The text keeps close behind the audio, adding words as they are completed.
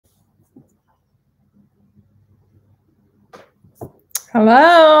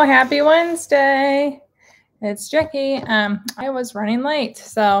Hello, happy Wednesday. It's Jackie. I was running late,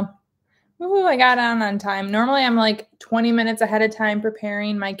 so I got on time. Normally I'm like 20 minutes ahead of time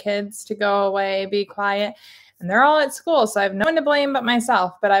preparing my kids to go away, be quiet, and they're all at school, so I have no one to blame but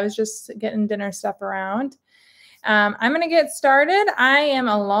myself, but I was just getting dinner stuff around. I'm going to get started. I am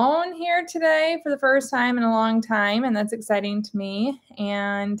alone here today for the first time in a long time, and that's exciting to me.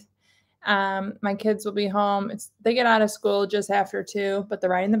 And my kids will be home. They get out of school just after 2, but they're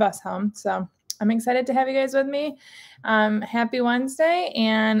riding the bus home. So I'm excited to have you guys with me. Happy Wednesday,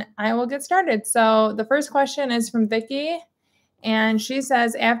 and I will get started. So the first question is from Vicky, and she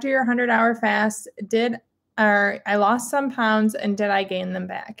says, after your 100-hour fast, I lost some pounds, and did I gain them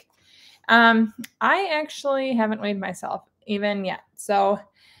back? I actually haven't weighed myself even yet. So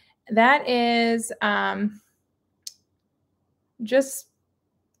that is I'm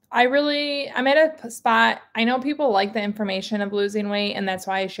at a spot. I know people like the information of losing weight, and that's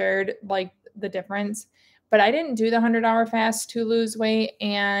why I shared like the difference, but I didn't do the 100-hour fast to lose weight.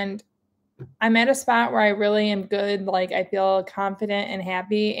 And I'm at a spot where I really am good. Like I feel confident and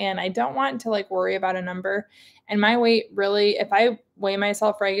happy, and I don't want to like worry about a number. And my weight really, if I weigh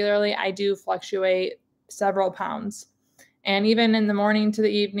myself regularly, I do fluctuate several pounds. And even in the morning to the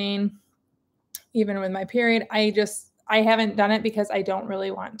evening, even with my period, I haven't done it because I don't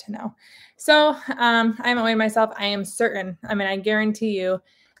really want to know. So I haven't weighed myself. I am certain. I mean, I guarantee you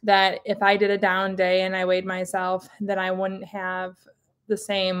that if I did a down day and I weighed myself, then I wouldn't have the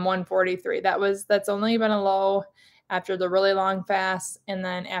same 143. That's only been a low after the really long fast, and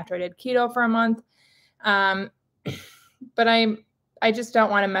then after I did keto for a month. But I just don't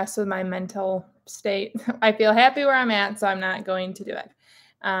want to mess with my mental state. I feel happy where I'm at, so I'm not going to do it.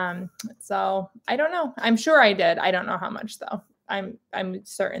 So I don't know. I'm sure I did. I don't know how much though. I'm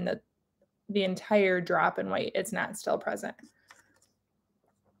certain that the entire drop in weight is not still present.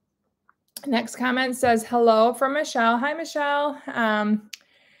 Next comment says, hello from Michelle. Hi, Michelle.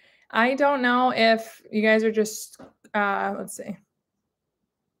 I don't know if you guys are just, let's see,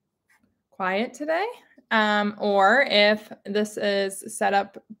 quiet today, or if this is set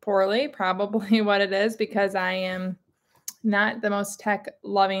up poorly, probably what it is, because I am not the most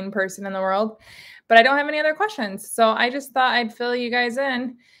tech-loving person in the world, but I don't have any other questions. So I just thought I'd fill you guys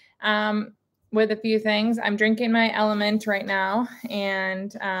in with a few things. I'm drinking my Element right now,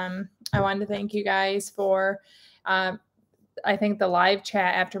 and I wanted to thank you guys for, I think the live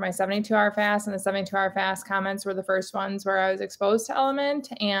chat after my 72-hour fast, and the 72-hour fast comments were the first ones where I was exposed to Element,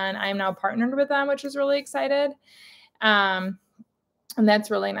 and I'm now partnered with them, which is really excited. And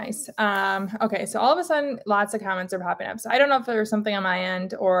that's really nice. Okay, so all of a sudden, lots of comments are popping up. So I don't know if there was something on my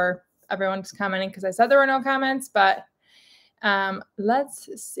end or everyone's commenting because I said there were no comments, but let's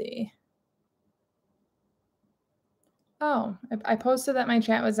see. Oh, I posted that my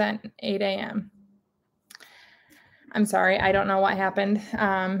chat was at 8 a.m. I'm sorry. I don't know what happened.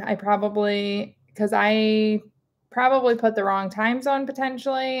 Because I probably put the wrong time zone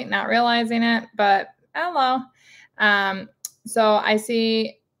potentially, not realizing it, but hello. So I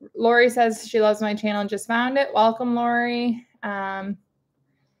see Lori says she loves my channel and just found it. Welcome, Lori. I'm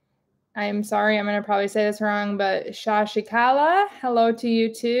sorry, I'm going to probably say this wrong, but Shashikala, hello to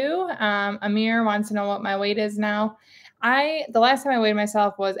you too. Amir wants to know what my weight is now. The last time I weighed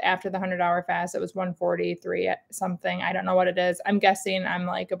myself was after the 100-hour fast. It was 143 something. I don't know what it is. I'm guessing I'm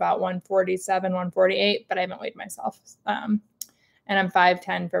like about 147, 148, but I haven't weighed myself. And I'm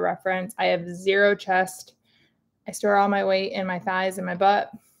 5'10" for reference. I have 0 chest. I store all my weight in my thighs and my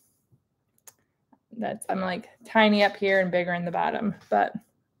butt. I'm like tiny up here and bigger in the bottom, but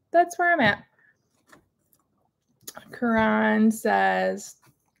that's where I'm at. Karan says,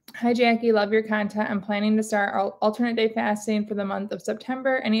 hi, Jackie. Love your content. I'm planning to start alternate day fasting for the month of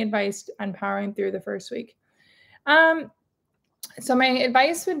September. Any advice on powering through the first week? So my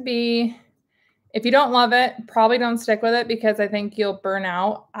advice would be, if you don't love it, probably don't stick with it because I think you'll burn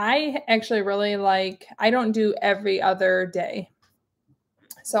out. I actually really I don't do every other day.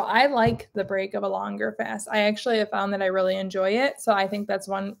 So I like the break of a longer fast. I actually have found that I really enjoy it. So I think that's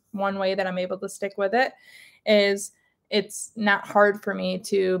one way that I'm able to stick with it, is it's not hard for me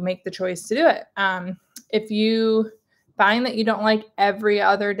to make the choice to do it. If you find that you don't like every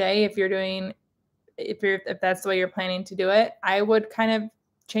other day, if that's the way you're planning to do it, I would kind of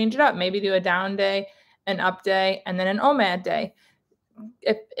change it up. Maybe do a down day, an up day, and then an OMAD day.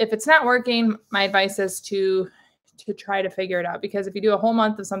 If it's not working, my advice is to try to figure it out, because if you do a whole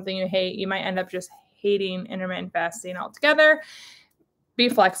month of something you hate, you might end up just hating intermittent fasting altogether. Be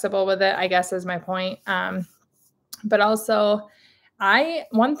flexible with it, I guess, is my point. But also,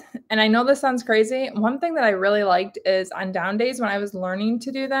 and I know this sounds crazy. One thing that I really liked is on down days when I was learning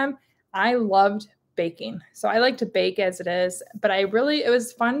to do them, I loved baking. So I like to bake as it is, but it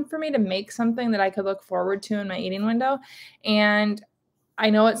was fun for me to make something that I could look forward to in my eating window. And I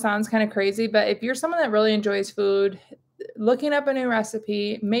know it sounds kind of crazy, but if you're someone that really enjoys food, looking up a new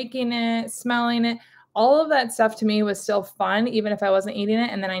recipe, making it, smelling it, all of that stuff to me was still fun, even if I wasn't eating it.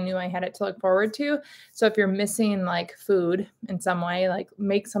 And then I knew I had it to look forward to. So if you're missing like food in some way, like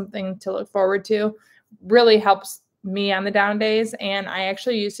make something to look forward to, really helps me on the down days. And I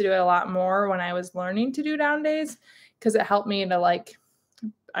actually used to do it a lot more when I was learning to do down days because it helped me to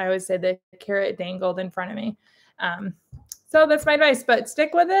I always say the carrot dangled in front of me. So that's my advice, but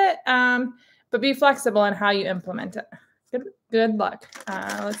stick with it. But be flexible in how you implement it. Good luck.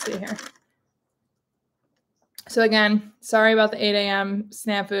 Let's see here. So again, sorry about the 8 a.m.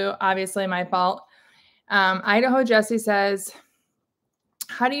 snafu, obviously my fault. Idaho Jesse says,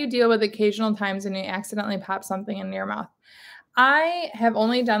 how do you deal with occasional times when you accidentally pop something in your mouth? I have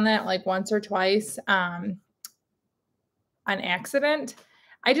only done that like once or twice on accident.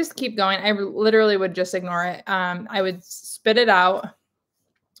 I just keep going. I literally would just ignore it. I would spit it out.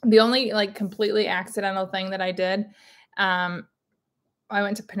 The only like completely accidental thing that I did, I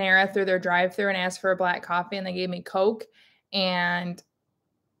went to Panera through their drive-thru and asked for a black coffee, and they gave me Coke, and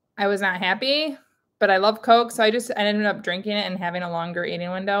I was not happy, but I love Coke. So I ended up drinking it and having a longer eating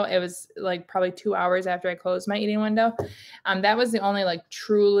window. It was like probably 2 hours after I closed my eating window. That was the only like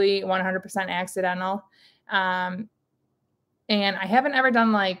truly 100% accidental. And I haven't ever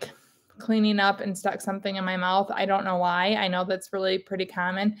done like cleaning up and stuck something in my mouth. I don't know why. I know that's really pretty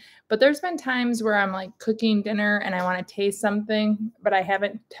common, but there's been times where I'm like cooking dinner and I want to taste something, but I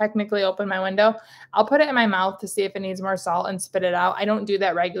haven't technically opened my window. I'll put it in my mouth to see if it needs more salt and spit it out. I don't do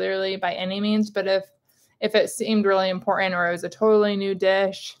that regularly by any means, but if it seemed really important or it was a totally new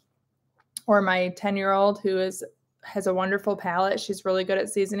dish, or my 10-year-old who has a wonderful palate, she's really good at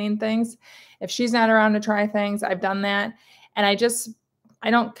seasoning things. If she's not around to try things, I've done that. And I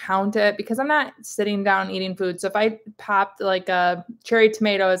don't count it because I'm not sitting down eating food. So if I popped like a cherry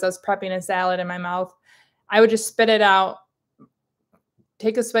tomato as I was prepping a salad in my mouth, I would just spit it out,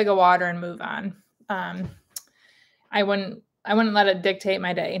 take a swig of water and move on. I wouldn't let it dictate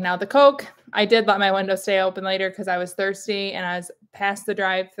my day. Now the Coke, I did let my window stay open later because I was thirsty and I was past the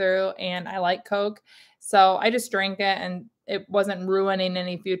drive-thru and I like Coke. So I just drank it and it wasn't ruining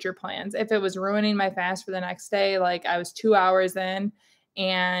any future plans. If it was ruining my fast for the next day, like I was 2 hours in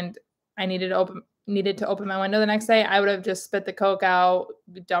and I needed to open my window the next day, I would have just spit the Coke out,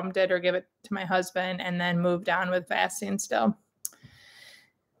 dumped it, or give it to my husband and then moved on with fasting still.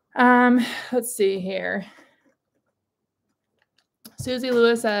 Let's see here. Susie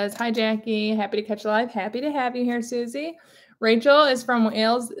Lewis says, hi, Jackie. Happy to catch you live. Happy to have you here, Susie. Rachel is from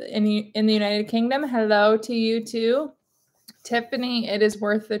Wales in the United Kingdom. Hello to you too. Tiffany, it is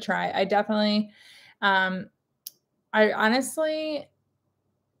worth the try. I definitely, I honestly,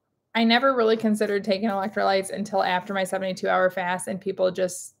 I never really considered taking electrolytes until after my 72-hour fast, and people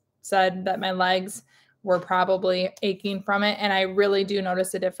just said that my legs were probably aching from it. And I really do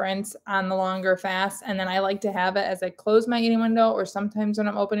notice a difference on the longer fast. And then I like to have it as I close my eating window, or sometimes when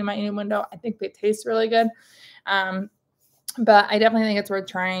I'm opening my eating window. I think they taste really good. But I definitely think it's worth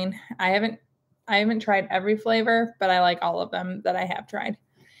trying. I haven't tried every flavor, but I like all of them that I have tried.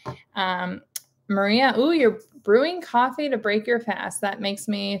 Maria, ooh, you're brewing coffee to break your fast. That makes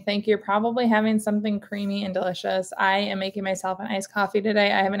me think you're probably having something creamy and delicious. I am making myself an iced coffee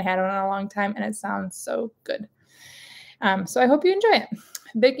today. I haven't had one in a long time, and it sounds so good. So I hope you enjoy it.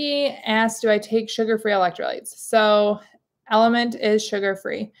 Vicky asked, do I take sugar-free electrolytes? So Element is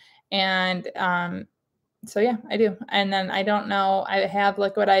sugar-free. And so yeah, I do. And then I don't know, I have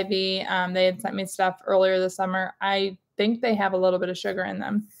Liquid IV. They had sent me stuff earlier this summer. I think they have a little bit of sugar in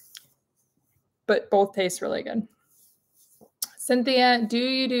them, but both taste really good. Cynthia, do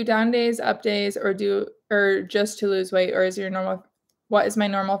you do down days, up days, or just to lose weight, or what is my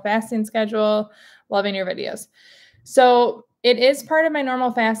normal fasting schedule? Loving your videos. So it is part of my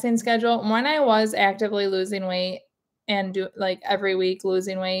normal fasting schedule. When I was actively losing weight and every week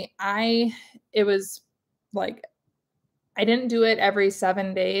losing weight, it was like, I didn't do it every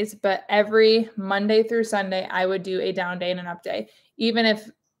 7 days, but every Monday through Sunday, I would do a down day and an up day. Even if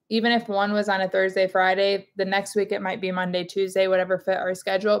one was on a Thursday, Friday, the next week it might be Monday, Tuesday, whatever fit our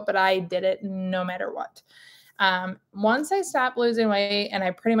schedule, but I did it no matter what. Once I stopped losing weight and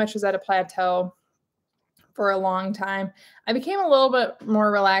I pretty much was at a plateau for a long time, I became a little bit more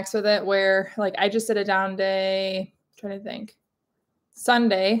relaxed with it, where like I just did a down day, I'm trying to think,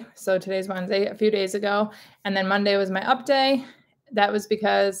 Sunday. So today's Wednesday, a few days ago. And then Monday was my up day. that was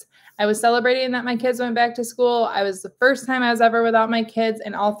because I was celebrating that my kids went back to school. I was the first time I was ever without my kids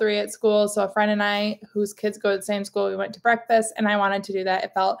and all three at school. So a friend and I, whose kids go to the same school, we went to breakfast and I wanted to do that.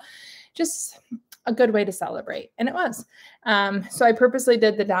 It felt just a good way to celebrate. And it was. So I purposely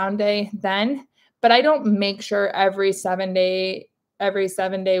did the down day then, but I don't make sure every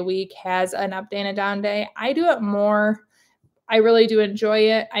 7-day week has an up day and a down day. I do it more. I really do enjoy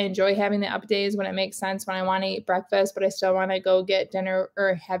it. I enjoy having the up days when it makes sense, when I want to eat breakfast, but I still want to go get dinner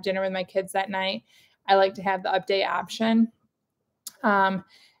or have dinner with my kids that night. I like to have the up day option.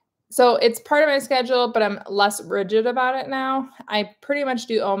 So it's part of my schedule, but I'm less rigid about it now. I pretty much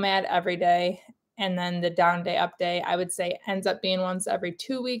do OMAD every day. And then the down day, up day, I would say ends up being once every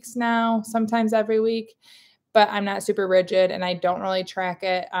 2 weeks now, sometimes every week. But I'm not super rigid and I don't really track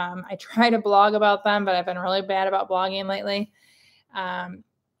it. I try to blog about them, but I've been really bad about blogging lately.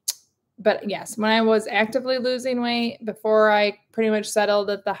 But yes, when I was actively losing weight, before I pretty much settled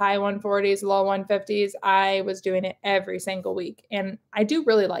at the high 140s, low 150s, I was doing it every single week. And I do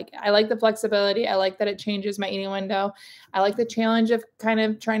really like it. I like the flexibility. I like that it changes my eating window. I like the challenge of kind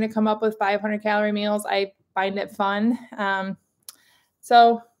of trying to come up with 500 calorie meals. I find it fun.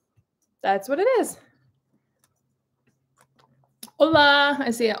 So that's what it is. Hola, I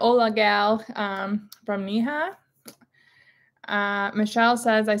see a hola gal from Niha. Michelle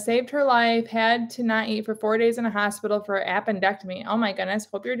says, I saved her life, had to not eat for 4 days in a hospital for appendectomy. Oh my goodness.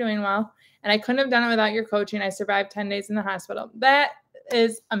 Hope you're doing well. And I couldn't have done it without your coaching. I survived 10 days in the hospital. That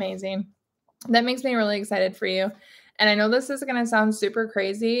is amazing. That makes me really excited for you. And I know this is going to sound super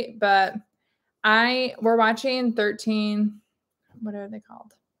crazy, but we're watching 13, what are they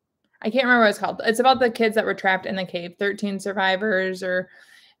called? I can't remember what it's called. It's about the kids that were trapped in the cave, 13 survivors or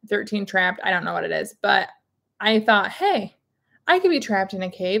 13 trapped. I don't know what it is, but I thought, hey, I could be trapped in a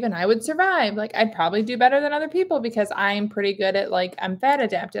cave and I would survive. Like I'd probably do better than other people because I'm pretty good at I'm fat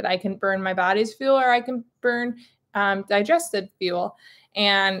adapted. I can burn my body's fuel or I can burn digested fuel.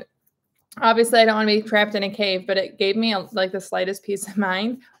 And obviously I don't want to be trapped in a cave, but it gave me the slightest peace of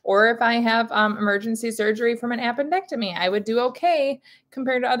mind. Or if I have emergency surgery from an appendectomy, I would do okay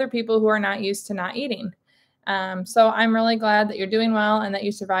compared to other people who are not used to not eating. So I'm really glad that you're doing well and that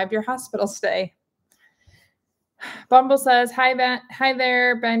you survived your hospital stay. Bumble says, hi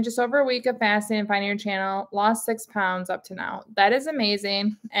there, been just over a week of fasting and finding your channel, lost 6 pounds up to now. That is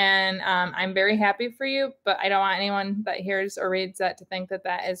amazing. And I'm very happy for you, but I don't want anyone that hears or reads that to think that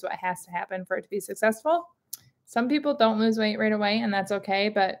that is what has to happen for it to be successful. Some people don't lose weight right away and that's okay,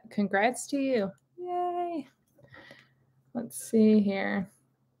 but congrats to you. Yay. Let's see here.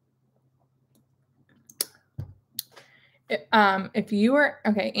 If you were,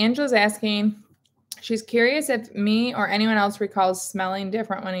 okay, Angela's asking, she's curious if me or anyone else recalls smelling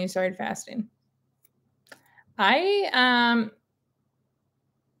different when you started fasting. I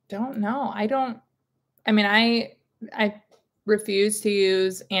don't know. I refuse to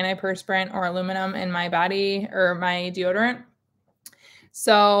use antiperspirant or aluminum in my body or my deodorant.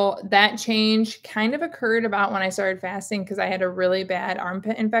 So that change kind of occurred about when I started fasting because I had a really bad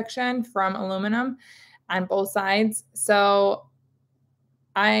armpit infection from aluminum on both sides. So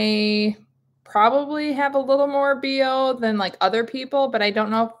I probably have a little more BO than other people, but I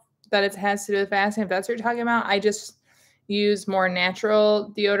don't know if that it has to do with fasting. If that's what you're talking about, I just use more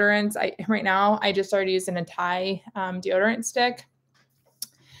natural deodorants. Right now, I just started using a Thai deodorant stick,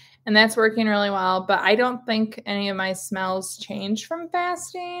 and that's working really well. But I don't think any of my smells changed from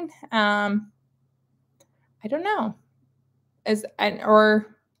fasting. I don't know.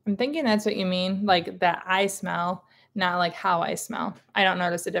 I'm thinking that's what you mean, that I smell. Not how I smell. I don't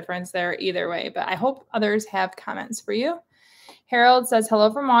notice a difference there either way, but I hope others have comments for you. Harold says,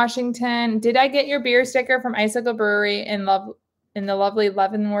 hello from Washington. Did I get your beer sticker from Icicle Brewery in the lovely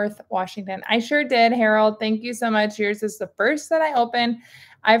Leavenworth, Washington? I sure did, Harold. Thank you so much. Yours is the first that I opened.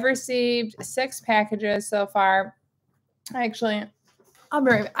 I've received 6 packages so far. I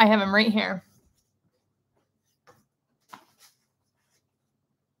have them right here.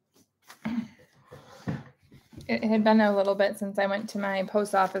 It had been a little bit since I went to my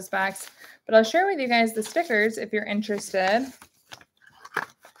post office box, but I'll share with you guys the stickers if you're interested.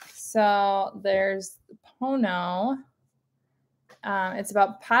 So there's Pono. It's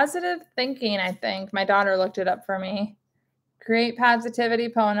about positive thinking, I think. My daughter looked it up for me. Create positivity,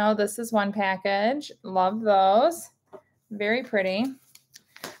 Pono. This is one package. Love those. Very pretty.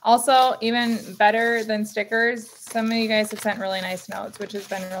 Also, even better than stickers, some of you guys have sent really nice notes, which has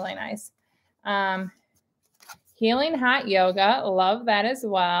been really nice. Healing Hot Yoga. Love that as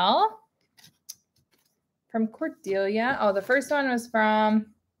well. From Cordelia. Oh, the first one was from,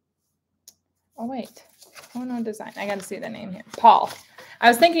 oh, wait. Oh, no, design. I got to see the name here. Paul. I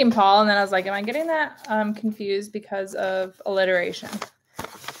was thinking Paul, and then I was like, am I getting that confused because of alliteration?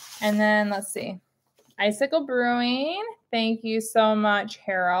 And then let's see. Icicle Brewing. Thank you so much,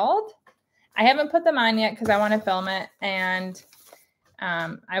 Harold. I haven't put them on yet because I want to film it, and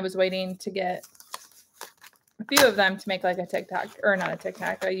I was waiting to get a few of them to make like a TikTok, or not a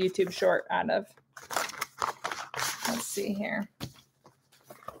TikTok, a YouTube short out of. Let's see here.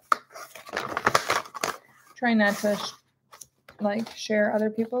 Try not to share other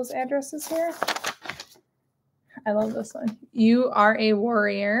people's addresses here. I love this one. You are a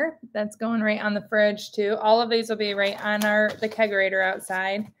warrior. That's going right on the fridge too. All of these will be right on the kegerator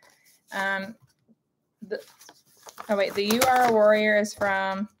outside. The You Are a Warrior is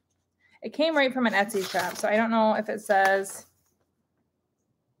from, it came right from an Etsy shop. So I don't know if it says,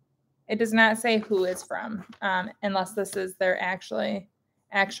 it does not say who it's from, unless this is their actual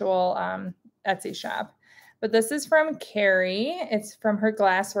Etsy shop. But this is from Carrie. It's from her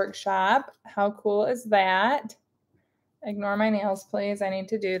glass workshop. How cool is that? Ignore my nails, please. I need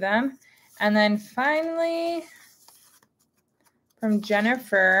to do them. And then finally, from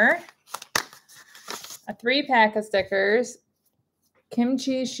Jennifer, a 3-pack of stickers,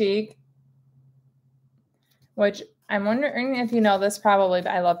 Kimchi Chic, which I'm wondering if you know this probably, but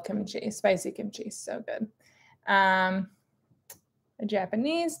I love kimchi, spicy kimchi, so good. A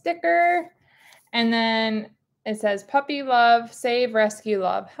Japanese sticker. And then it says puppy love, save, rescue,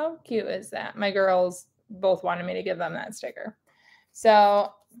 love. How cute is that? My girls both wanted me to give them that sticker.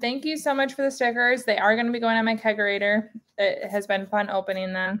 So thank you so much for the stickers. They are going to be going on my kegerator. It has been fun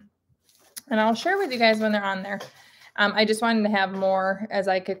opening them. And I'll share with you guys when they're on there. I just wanted to have more as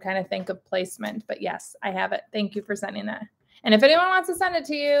I could kind of think of placement. But yes, I have it. Thank you for sending that. And if anyone wants to send it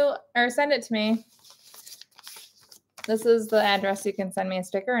to you or send it to me, this is the address. You can send me a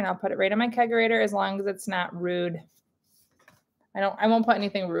sticker and I'll put it right on my kegerator as long as it's not rude. I won't put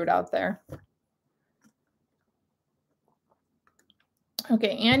anything rude out there.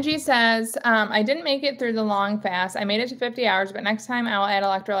 Okay, Angie says, I didn't make it through the long fast. I made it to 50 hours, but next time I'll add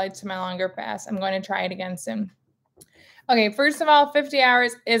electrolytes to my longer fast. I'm going to try it again soon. Okay, first of all, 50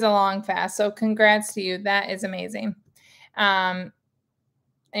 hours is a long fast, so congrats to you. That is amazing. And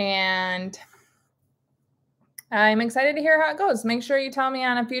I'm excited to hear how it goes. Make sure you tell me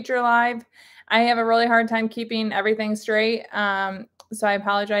on a future live. I have a really hard time keeping everything straight, so I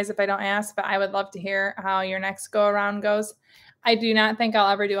apologize if I don't ask, but I would love to hear how your next go-around goes. I do not think I'll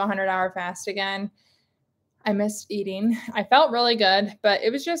ever do a 100-hour fast again. I missed eating. I felt really good, but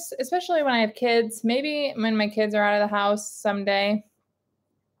it was just, especially when I have kids, maybe when my kids are out of the house someday,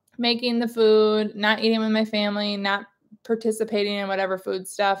 making the food, not eating with my family, not participating in whatever food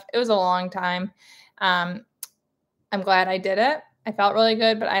stuff. It was a long time. I'm glad I did it. I felt really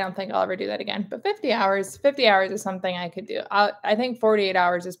good, but I don't think I'll ever do that again. But 50 hours is something I could do. I think 48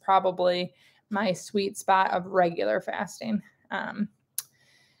 hours is probably my sweet spot of regular fasting.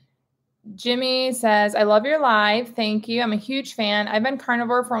 Jimmy says, I love your live. Thank you. I'm a huge fan. I've been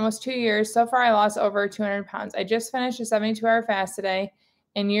carnivore for almost 2 years. So far, I lost over 200 pounds. I just finished a 72-hour fast today.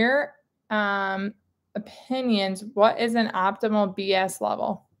 In your opinions, what is an optimal BS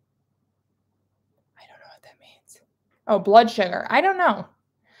level? I don't know what that means. Oh, blood sugar. I don't know.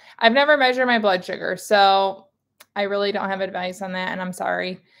 I've never measured my blood sugar, so I really don't have advice on that, and I'm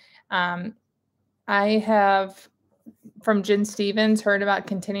sorry. I have, from Jen Stevens, heard about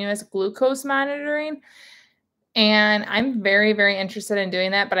continuous glucose monitoring, and I'm very, very interested in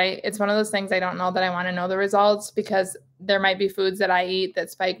doing that, but it's one of those things I don't know that I want to know the results, because there might be foods that I eat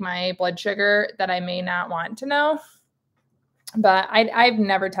that spike my blood sugar that I may not want to know. But I've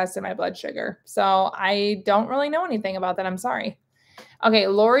never tested my blood sugar, so I don't really know anything about that. I'm sorry. Okay,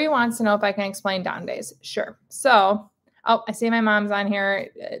 Lori wants to know if I can explain down days. Sure. So, oh, I see my mom's on here.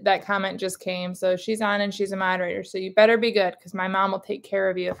 That comment just came. So she's on and she's a moderator. So you better be good, because my mom will take care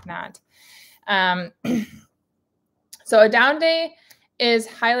of you if not. So a down day is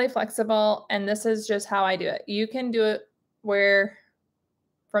highly flexible, and this is just how I do it. You can do it where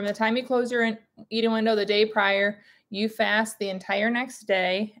from the time you close your eating window the day prior, you fast the entire next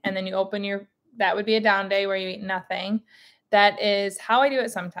day, and then you open that would be a down day where you eat nothing. That is how I do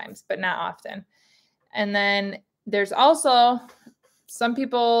it sometimes, but not often. And then there's also some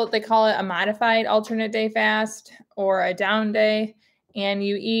people, they call it a modified alternate day fast or a down day, and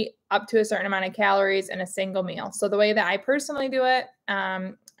you eat up to a certain amount of calories in a single meal. So the way that I personally do it,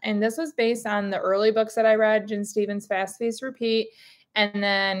 and this was based on the early books that I read, Jen Stevens' Fast, Feast, Repeat, and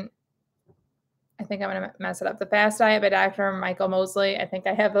then I think I'm going to mess it up, The Fast Diet by Dr. Michael Mosley. I think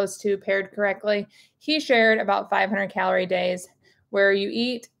I have those two paired correctly. He shared about 500 calorie days where you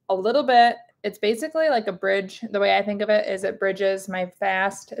eat a little bit it's basically like a bridge. The way I think of it is it bridges my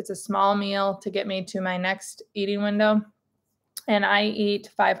fast. It's a small meal to get me to my next eating window. And I eat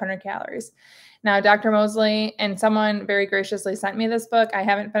 500 calories. Now, Dr. Mosley and someone very graciously sent me this book. I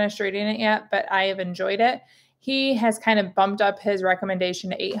haven't finished reading it yet, but I have enjoyed it. He has kind of bumped up his recommendation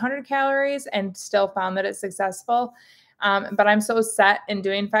to 800 calories and still found that it's successful. But I'm so set in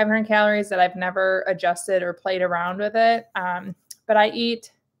doing 500 calories that I've never adjusted or played around with it. But I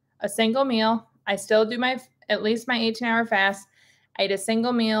eat a single meal. I still do at least my 18-hour fast. I eat a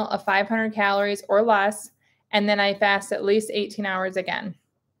single meal of 500 calories or less, and then I fast at least 18 hours again.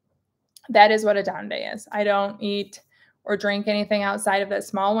 That is what a down day is. I don't eat or drink anything outside of that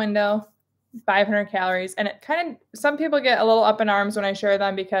small window, 500 calories. And it kind of, some people get a little up in arms when I share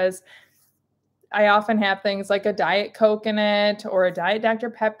them because I often have things like a Diet Coke in it or a Diet Dr.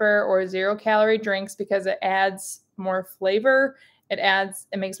 Pepper or 0-calorie drinks because it adds more flavor. It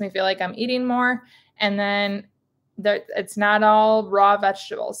makes me feel like I'm eating more. And then it's not all raw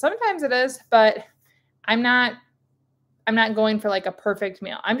vegetables. Sometimes it is, but I'm not going for like a perfect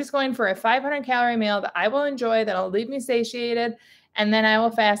meal. I'm just going for a 500 calorie meal that I will enjoy, that'll leave me satiated, and then I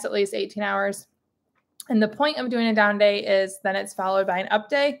will fast at least 18 hours. And the point of doing a down day is then it's followed by an up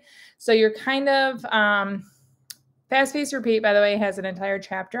day. So you're kind of, Fast, Feast, Repeat, by the way, has an entire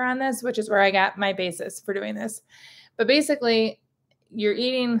chapter on this, which is where I got my basis for doing this. But basically, you're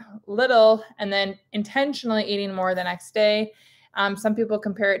eating little and then intentionally eating more the next day. Some people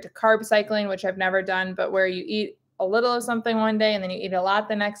compare it to carb cycling, which I've never done, but where you eat a little of something one day and then you eat a lot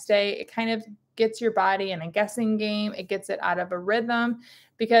the next day. It kind of gets your body in a guessing game. It gets it out of a rhythm,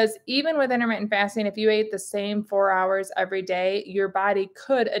 because even with intermittent fasting, if you ate the same 4 hours every day, your body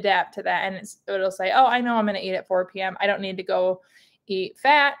could adapt to that. And it'll say, oh, I know I'm going to eat at 4 p.m. I don't need to go eat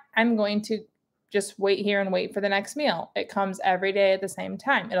fat. I'm going to just wait here and wait for the next meal. It comes every day at the same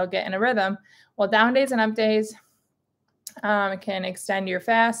time. It'll get in a rhythm. Well, down days and up days can extend your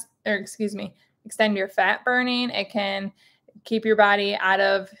fast, extend your fat burning. It can keep your body out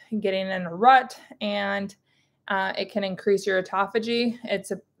of getting in a rut, and it can increase your autophagy.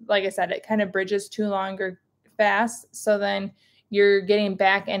 Like I said, it kind of bridges 2 longer fasts. So then you're getting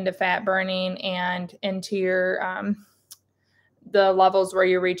back into fat burning and into your, the levels where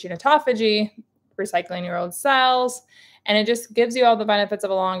you're reaching autophagy, recycling your old cells. And it just gives you all the benefits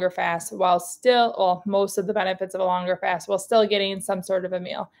of a longer fast most of the benefits of a longer fast while still getting some sort of a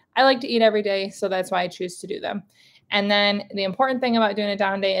meal. I like to eat every day, so that's why I choose to do them. And then the important thing about doing a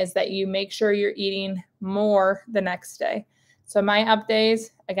down day is that you make sure you're eating more the next day. So my up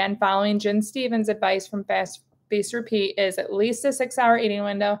days, again, following Jen Stevens' advice from Fast, Feast, Repeat, is at least a 6-hour eating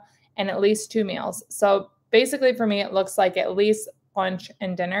window and at least 2 meals. So basically for me, it looks like at least lunch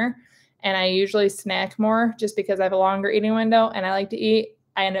and dinner. And I usually snack more just because I have a longer eating window and I like to eat.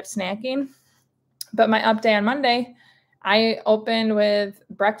 I end up snacking. But my up day on Monday, I opened with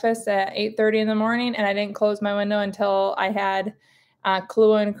breakfast at 8:30 in the morning, and I didn't close my window until I had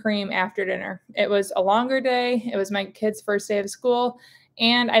Kahlua and cream after dinner. It was a longer day. It was my kids' first day of school,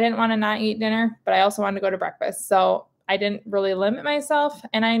 and I didn't want to not eat dinner, but I also wanted to go to breakfast. So I didn't really limit myself,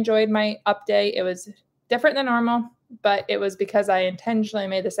 and I enjoyed my up day. It was different than normal, but it was because I intentionally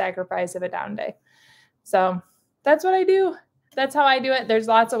made the sacrifice of a down day. So that's what I do. That's how I do it. There's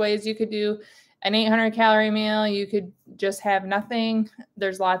lots of ways you could do an 800 calorie meal. You could just have nothing.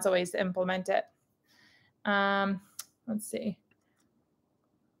 There's lots of ways to implement it. Let's see.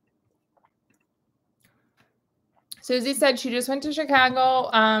 Susie said she just went to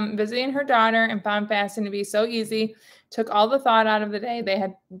Chicago visiting her daughter and found fasting to be so easy. Took all the thought out of the day. They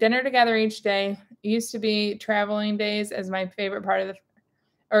had dinner together each day. It used to be traveling days as my favorite part of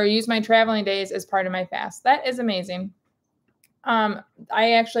use my traveling days as part of my fast. That is amazing.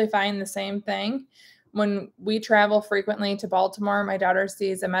 I actually find the same thing when we travel frequently to Baltimore. My daughter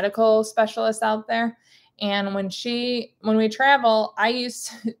sees a medical specialist out there. And when we travel,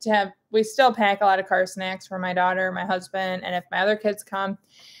 we still pack a lot of car snacks for my daughter, my husband, and if my other kids come.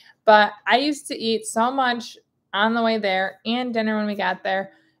 But I used to eat so much on the way there and dinner when we got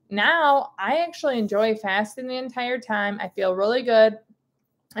there. Now I actually enjoy fasting the entire time. I feel really good.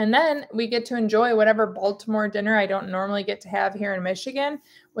 And then we get to enjoy whatever Baltimore dinner I don't normally get to have here in Michigan.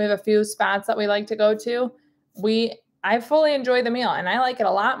 We have a few spots that we like to go to. I fully enjoy the meal, and I like it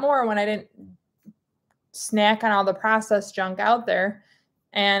a lot more when I didn't snack on all the processed junk out there.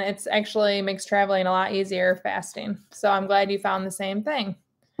 And it's actually makes traveling a lot easier fasting. So I'm glad you found the same thing.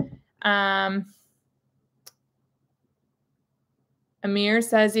 Amir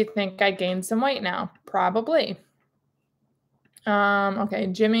says, you think I gained some weight now? Probably. Okay,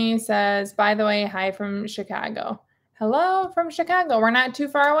 Jimmy says, by the way, hi from Chicago. Hello from Chicago. We're not too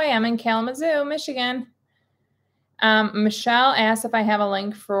far away. I'm in Kalamazoo, Michigan. Michelle asked if I have a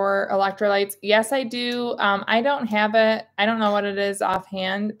link for electrolytes. Yes, I do. I don't have it. I don't know what it is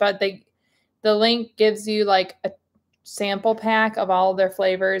offhand, but the link gives you like a sample pack of all of their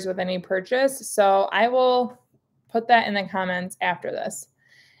flavors with any purchase. So I will put that in the comments after this.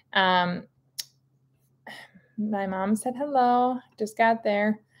 My mom said hello. Just got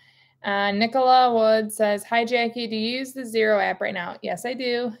there. Nicola Wood says, hi, Jackie. Do you use the Zero app right now? Yes, I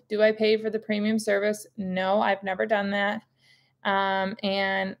do. Do I pay for the premium service? No, I've never done that.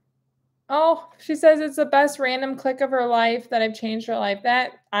 And oh, she says it's the best random click of her life that I've changed her life.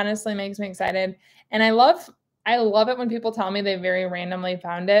 That honestly makes me excited. And I love it when people tell me they very randomly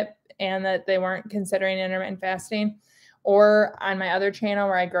found it and that they weren't considering intermittent fasting. Or on my other channel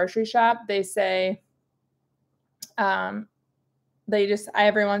where I grocery shop, they say,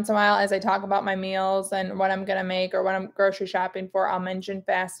 every once in a while, as I talk about my meals and what I'm going to make or what I'm grocery shopping for, I'll mention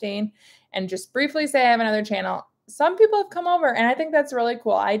fasting and just briefly say I have another channel. Some people have come over and I think that's really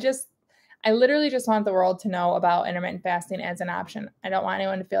cool. I literally just want the world to know about intermittent fasting as an option. I don't want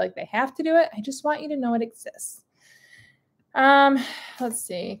anyone to feel like they have to do it. I just want you to know it exists. Let's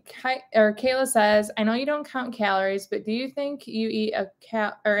see. Kayla says, I know you don't count calories, but do you think you eat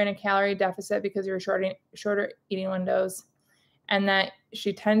in a calorie deficit because you're shorter eating windows? And that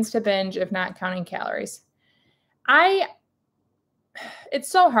she tends to binge if not counting calories. It's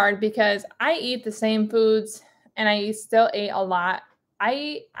so hard because I eat the same foods and I still ate a lot.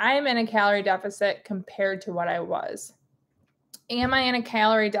 I'm in a calorie deficit compared to what I was. Am I in a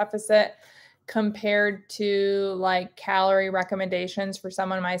calorie deficit compared to like calorie recommendations for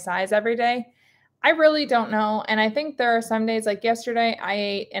someone my size every day? I really don't know. And I think there are some days like yesterday, I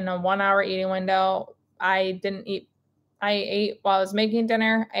ate in a 1 hour eating window. I ate while I was making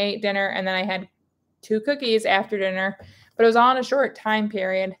dinner. I ate dinner and then I had 2 cookies after dinner, but it was all in a short time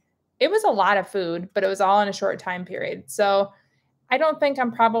period. It was a lot of food, but it was all in a short time period. So I don't think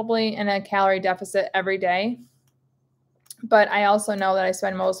I'm probably in a calorie deficit every day, but I also know that I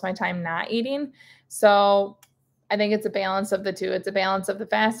spend most of my time not eating. So I think it's a balance of the two. It's a balance of the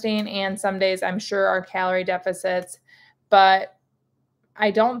fasting and some days I'm sure are calorie deficits, but I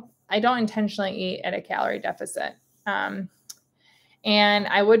don't intentionally eat at a calorie deficit. And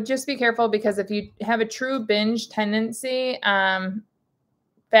I would just be careful because if you have a true binge tendency,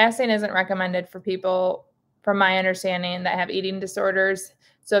 fasting isn't recommended for people, from my understanding, that have eating disorders.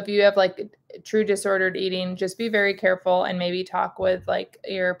 So if you have like true disordered eating, just be very careful and maybe talk with like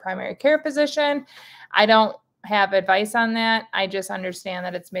your primary care physician. I don't have advice on that. I just understand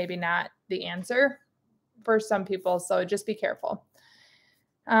that it's maybe not the answer for some people. So just be careful.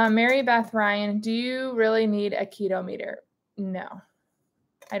 Mary Beth Ryan, do you really need a keto meter? No,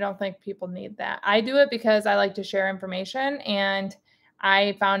 I don't think people need that. I do it because I like to share information, and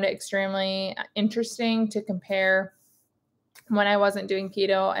I found it extremely interesting to compare when I wasn't doing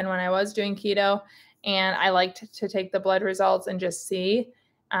keto and when I was doing keto. And I liked to take the blood results and just see.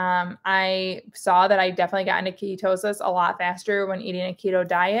 I saw that I definitely got into ketosis a lot faster when eating a keto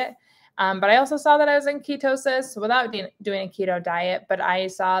diet. But I also saw that I was in ketosis without doing a keto diet. But I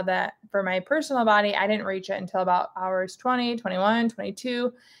saw that for my personal body, I didn't reach it until about hours 20, 21,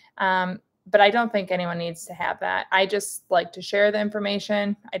 22. But I don't think anyone needs to have that. I just like to share the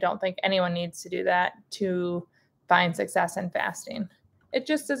information. I don't think anyone needs to do that to find success in fasting. It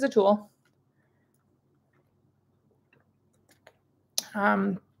just is a tool.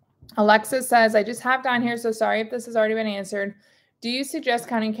 Alexa says, I just hopped on here, so sorry if this has already been answered. Do you suggest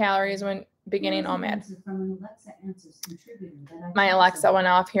counting calories when beginning OMAD? My Alexa went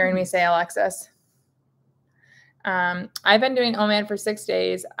off hearing me say Alexis. I've been doing OMAD for 6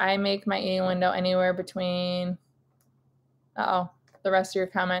 days. I make my eating window anywhere between, the rest of your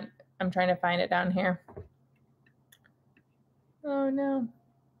comment. I'm trying to find it down here. Oh no.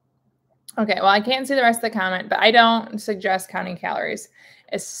 Okay, well, I can't see the rest of the comment, but I don't suggest counting calories,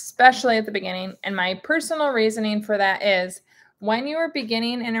 especially at the beginning. And my personal reasoning for that is when you are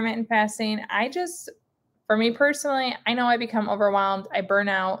beginning intermittent fasting, for me personally, I know I become overwhelmed. I burn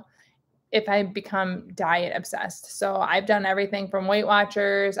out if I become diet obsessed. So I've done everything from Weight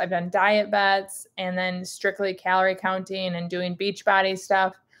Watchers, I've done diet bets, and then strictly calorie counting and doing Beachbody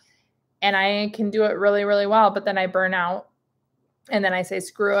stuff. And I can do it really, really well, but then I burn out. And then I say,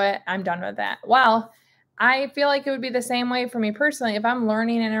 screw it, I'm done with that. Well, I feel like it would be the same way for me personally. If I'm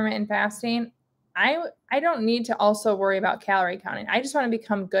learning intermittent fasting, I don't need to also worry about calorie counting. I just want to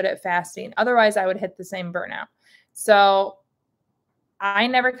become good at fasting. Otherwise, I would hit the same burnout. So I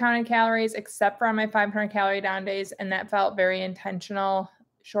never counted calories except for on my 500 calorie down days. And that felt very intentional,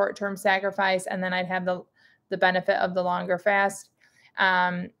 short-term sacrifice. And then I'd have the the benefit of the longer fast.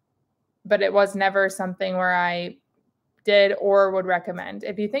 But it was never something where I did or would recommend.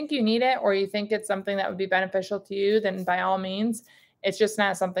 If you think you need it or you think it's something that would be beneficial to you, then by all means. It's just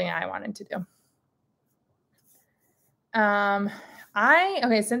not something I wanted to do.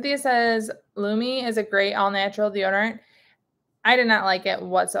 Okay, Cynthia says Lumi is a great all-natural deodorant. I did not like it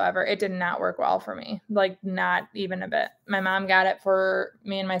whatsoever. It did not work well for me, like not even a bit. My mom got it for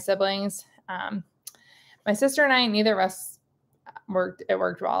me and my siblings. My sister and I, neither of us worked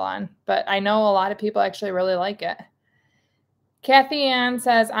well on, but I know a lot of people actually really like it. Kathy Ann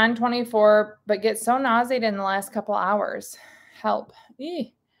says, on 24, but get so nauseated in the last couple hours. Help.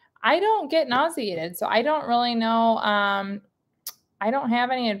 I don't get nauseated, so I don't really know. I don't have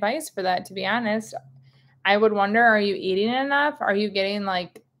any advice for that, to be honest. I would wonder, are you eating enough? Are you getting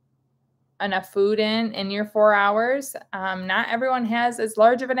like enough food in your 4 hours? Not everyone has as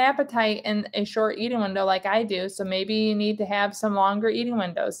large of an appetite in a short eating window like I do. So maybe you need to have some longer eating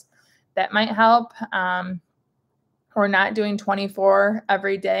windows. That might help. Or not doing 24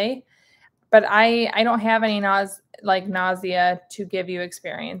 every day. But I don't have any nausea to give you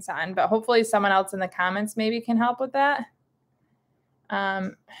experience on. But hopefully someone else in the comments maybe can help with that.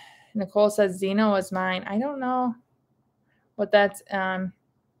 Nicole says Zeno was mine. I don't know what that's in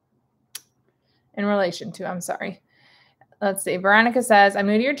relation to. I'm sorry. Let's see. Veronica says, I'm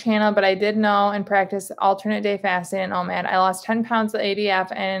new to your channel, but I did know and practice alternate day fasting and OMAD. I lost 10 pounds of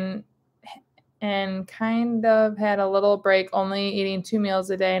ADF and kind of had a little break, only eating 2 meals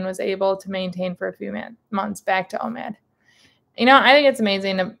a day, and was able to maintain for a few months back to OMAD. You know, I think it's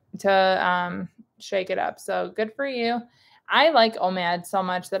amazing to shake it up. So good for you. I like OMAD so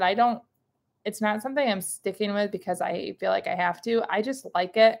much that it's not something I'm sticking with because I feel like I have to. I just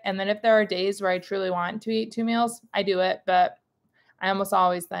like it. And then if there are days where I truly want to eat 2 meals, I do it. But I almost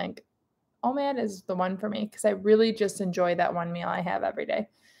always think OMAD is the one for me because I really just enjoy that one meal I have every day.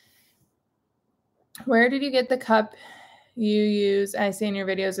 Where did you get the cup you use? I see in your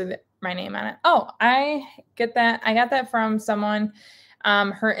videos with my name on it. Oh, I get that. I got that from someone.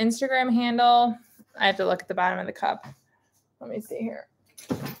 Her Instagram handle. I have to look at the bottom of the cup. Let me see here.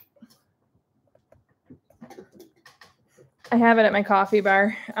 I have it at my coffee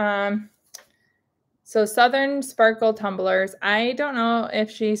bar. So Southern Sparkle tumblers. I don't know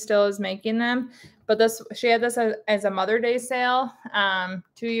if she still is making them, but she had this as a Mother Day sale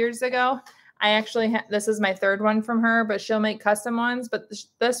 2 years ago. I actually this is my 3rd one from her, but she'll make custom ones. But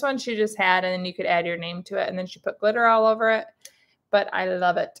this one she just had, and then you could add your name to it, and then she put glitter all over it. But I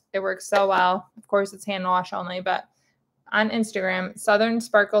love it. It works so well. Of course, it's hand wash only, but on Instagram, Southern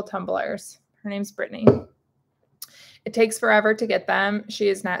Sparkle tumblers. Her name's Brittany. It takes forever to get them. She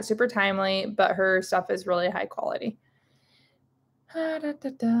is not super timely, but her stuff is really high quality.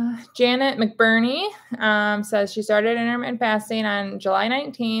 Janet McBurney says she started intermittent fasting on July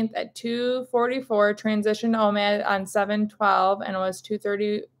 19th at 2:44, transitioned to OMAD on 7/12, and was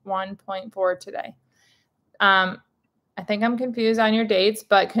 231.4 today. I think I'm confused on your dates,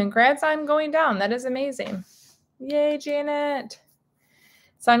 but congrats on going down. That is amazing. Yay, Janet.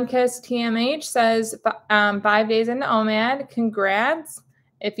 Sunkissed TMH says 5 days into OMAD. Congrats.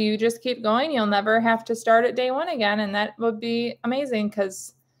 If you just keep going, you'll never have to start at day 1 again. And that would be amazing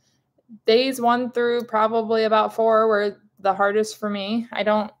because days 1 through probably about 4 were the hardest for me. I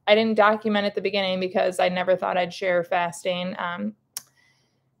didn't document at the beginning because I never thought I'd share fasting.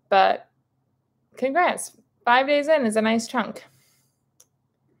 But congrats. 5 days in is a nice chunk.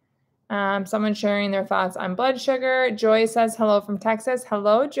 Someone sharing their thoughts on blood sugar. Joy says hello from Texas.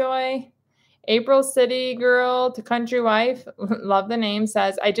 Hello, Joy. April City Girl to Country Wife, love the name,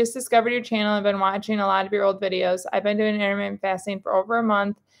 says, I just discovered your channel. I've been watching a lot of your old videos. I've been doing intermittent fasting for over a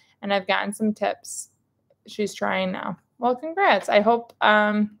month, and I've gotten some tips. She's trying now. Well, congrats. I hope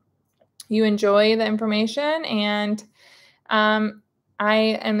you enjoy the information, and I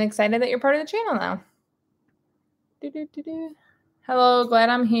am excited that you're part of the channel now. Hello, glad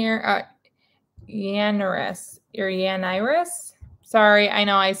I'm here. Yaniris. You're Yaniris? Sorry, I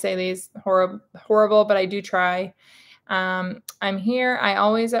know I say these horrible, but I do try. I'm here. I'm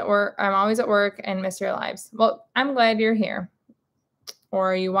always at work and miss your lives. Well, I'm glad you're here.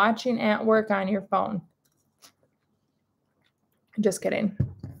 Or are you watching at work on your phone? Just kidding.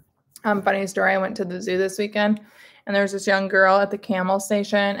 Funny story. I went to the zoo this weekend, and there was this young girl at the camel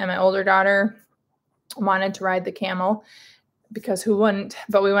station, and my older daughter wanted to ride the camel. Because who wouldn't?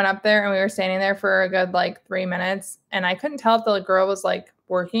 But we went up there and we were standing there for a good 3 minutes, and I couldn't tell if the girl was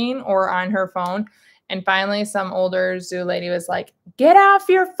working or on her phone. And finally some older zoo lady was like, get off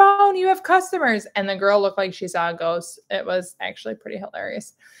your phone, you have customers. And the girl looked like she saw a ghost. It was actually pretty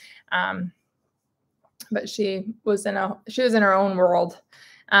hilarious. but she was in her own world.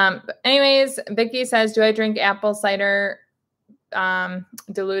 But anyways, Vicky says, do I drink apple cider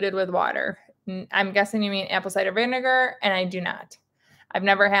diluted with water? I'm guessing you mean apple cider vinegar, and I do not. I've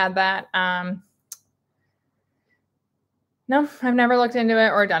never had that. No, I've never looked into it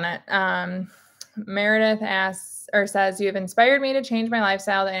or done it. Meredith asks or says, you have inspired me to change my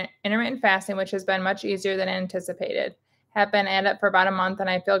lifestyle to intermittent fasting, which has been much easier than anticipated. Have been at it for about a month and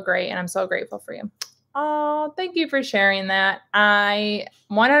I feel great and I'm so grateful for you. Oh, thank you for sharing that. I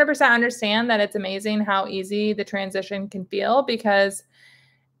 100% understand that it's amazing how easy the transition can feel, because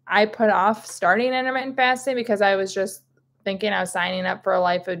I put off starting intermittent fasting because I was just thinking I was signing up for a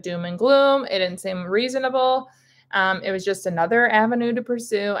life of doom and gloom. It didn't seem reasonable. It was just another avenue to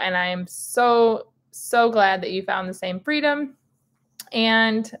pursue. And I'm so, so glad that you found the same freedom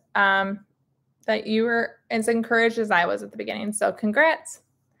and that you were as encouraged as I was at the beginning. So congrats.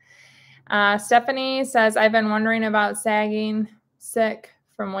 Stephanie says, I've been wondering about sagging sick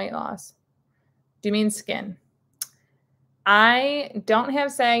from weight loss. Do you mean skin? I don't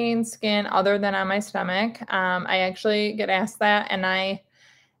have sagging skin other than on my stomach. I actually get asked that, and I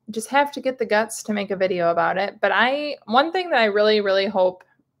just have to get the guts to make a video about it. But one thing that I really, really hope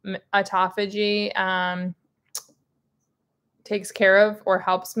autophagy takes care of or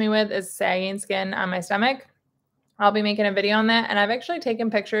helps me with is sagging skin on my stomach. I'll be making a video on that. And I've actually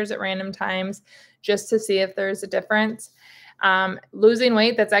taken pictures at random times just to see if there's a difference. Losing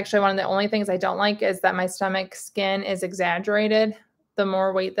weight, that's actually one of the only things I don't like, is that my stomach skin is exaggerated the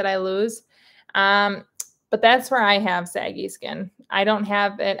more weight that I lose. But that's where I have saggy skin. I don't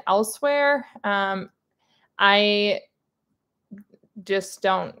have it elsewhere. I just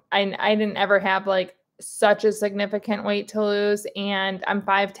don't. I didn't ever have like such a significant weight to lose, and I'm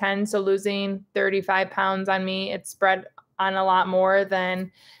 5'10", so losing 35 pounds on me, it's spread on a lot more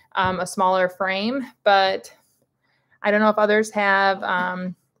than a smaller frame. But I don't know if others have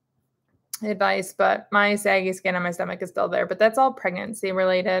advice, but my saggy skin on my stomach is still there, but that's all pregnancy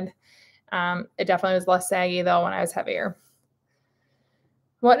related. It definitely was less saggy though when I was heavier.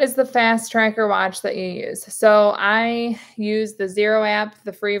 What is the fast tracker watch that you use? So I use the Zero app,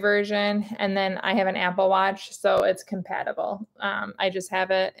 the free version, and then I have an Apple Watch, so it's compatible. I just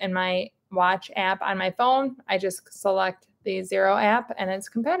have it in my watch app on my phone. I just select the Zero app and it's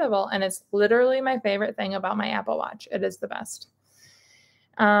compatible, and it's literally my favorite thing about my Apple Watch. It is the best.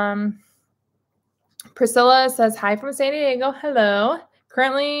 Priscilla says, hi from San Diego. Hello.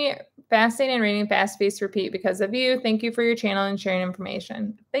 Currently fasting and reading Fast Feast Repeat because of you. Thank you for your channel and sharing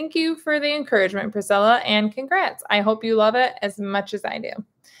information. Thank you for the encouragement, Priscilla, and congrats. I hope you love it as much as I do.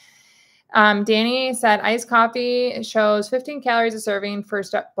 Danny said, iced coffee shows 15 calories a serving for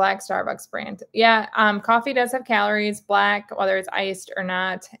black Starbucks brand. Yeah, coffee does have calories, black, whether it's iced or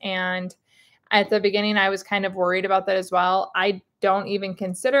not. And at the beginning, I was kind of worried about that as well. I don't even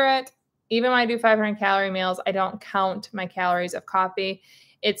consider it. Even when I do 500 calorie meals, I don't count my calories of coffee.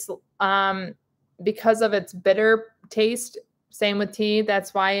 It's because of its bitter taste. Same with tea.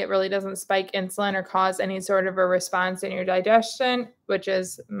 That's why it really doesn't spike insulin or cause any sort of a response in your digestion, which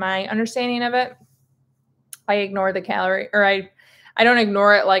is my understanding of it. I ignore the calorie, or I don't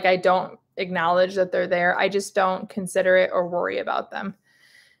ignore it like I don't acknowledge that they're there. I just don't consider it or worry about them.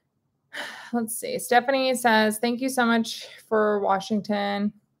 Let's see. Stephanie says, thank you so much for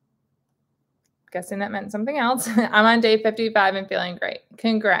Washington. Guessing that meant something else. I'm on day 55 and feeling great.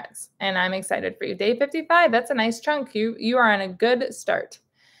 Congrats. And I'm excited for you. Day 55, that's a nice chunk. You are on a good start.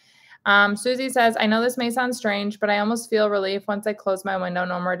 Susie says, I know this may sound strange, but I almost feel relief once I close my window.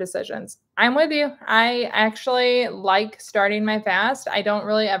 No more decisions. I'm with you. I actually like starting my fast. I don't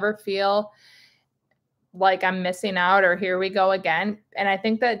really ever feel like I'm missing out or here we go again. And I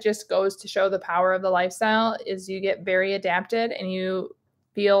think that just goes to show the power of the lifestyle is you get very adapted and you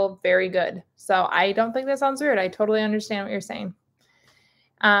feel very good. So I don't think that sounds weird. I totally understand what you're saying.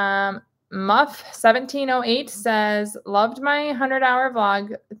 Muff1708 says, loved my 100-hour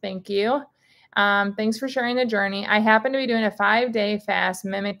vlog. Thank you. Thanks for sharing the journey. I happen to be doing a 5-day fast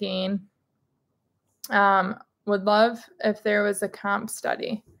mimicking. Would love if there was a comp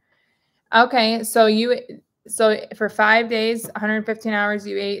study. Okay. So for 5 days, 115 hours,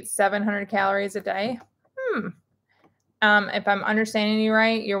 you ate 700 calories a day. If I'm understanding you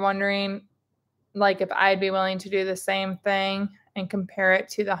right, you're wondering like if I'd be willing to do the same thing and compare it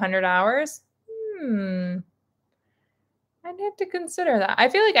to the 100 hours. I'd have to consider that. I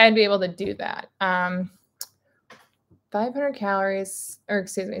feel like I'd be able to do that. 500 calories, or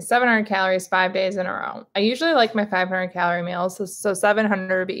excuse me, 700 calories 5 days in a row. I usually like my 500 calorie meals. So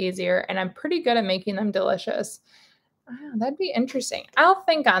 700 would be easier. And I'm pretty good at making them delicious. Wow, that'd be interesting. I'll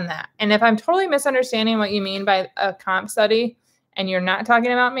think on that. And if I'm totally misunderstanding what you mean by a comp study and you're not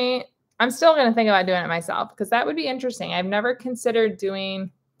talking about me, I'm still going to think about doing it myself because that would be interesting. I've never considered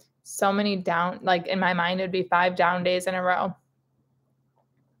doing so many down, like in my mind, it'd be 5 down days in a row.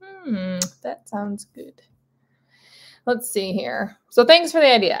 That sounds good. Let's see here. So thanks for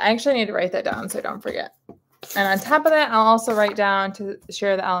the idea. I actually need to write that down so I don't forget. And on top of that, I'll also write down to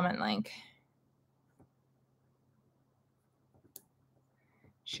share the element link.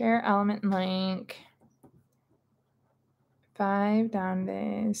 Share element link. 5 down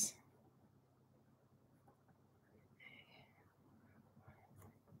days.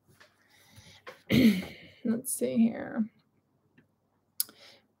 Let's see here.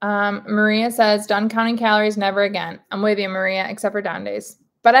 Maria says, done counting calories, never again. I'm with you, Maria, except for down days.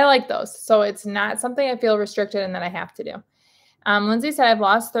 But I like those. So it's not something I feel restricted and that I have to do. Lindsay said, I've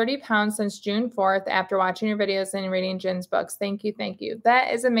lost 30 pounds since June 4th after watching your videos and reading Jen's books. Thank you. Thank you.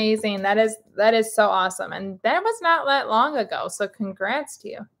 That is amazing. That is so awesome. And that was not that long ago. So congrats to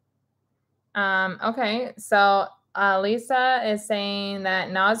you. Okay. So Lisa is saying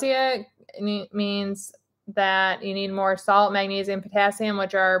that nausea means that you need more salt, magnesium, potassium,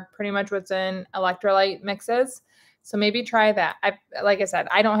 which are pretty much what's in electrolyte mixes. So maybe try that. Like I said,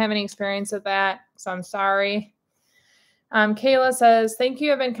 I don't have any experience with that, so I'm sorry. Kayla says, thank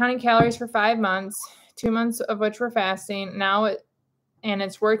you. I've been counting calories for 5 months, 2 months of which we're fasting. Now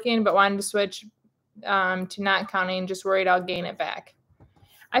it's working, but wanted to switch to not counting, just worried I'll gain it back.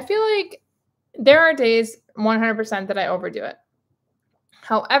 I feel like there are days 100% that I overdo it.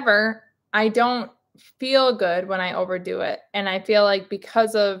 However, I don't feel good when I overdo it. And I feel like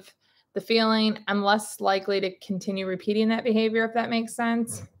because of the feeling, I'm less likely to continue repeating that behavior, if that makes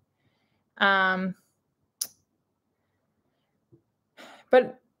sense.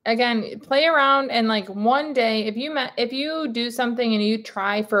 But again, play around and like one day, if you do something and you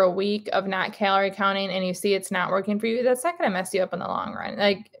try for a week of not calorie counting and you see it's not working for you, that's not going to mess you up in the long run.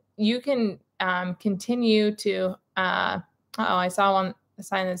 Like you can continue to, I saw a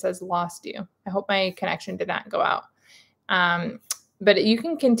sign that says lost you. I hope my connection did not go out. But you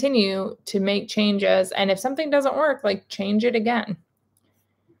can continue to make changes. And if something doesn't work, like change it again.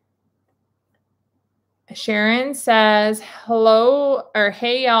 Sharon says, hello or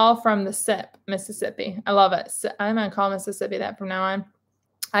hey, y'all from the SIP, Mississippi. I love it. I'm going to call Mississippi that from now on.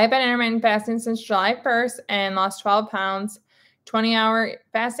 I've been intermittent fasting since July 1st and lost 12 pounds, 20-hour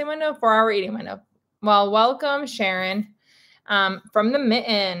fasting window, 4-hour eating window. Well, welcome, Sharon, from the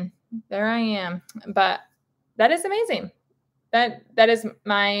mitten. There I am. But that is amazing. That is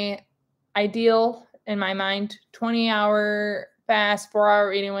my ideal in my mind. 20-hour fast,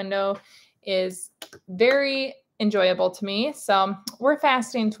 4-hour eating window is very enjoyable to me. So we're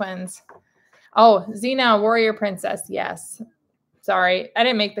fasting twins. Oh, Xena, warrior princess. Yes. Sorry. I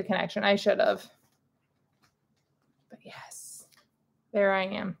didn't make the connection. I should have. But yes, there I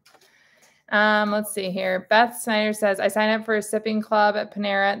am. Let's see here. Beth Snyder says, I signed up for a sipping club at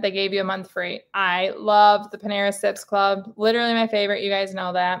Panera. They gave you a month free. I love the Panera Sips Club. Literally my favorite. You guys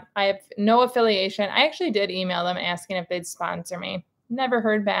know that. I have no affiliation. I actually did email them asking if they'd sponsor me. Never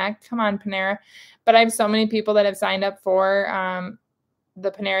heard back. Come on, Panera. But I have so many people that have signed up for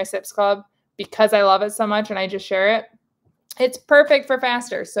the Panera Sips Club because I love it so much and I just share it. It's perfect for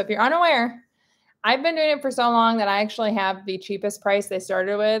fasters. So if you're unaware, I've been doing it for so long that I actually have the cheapest price they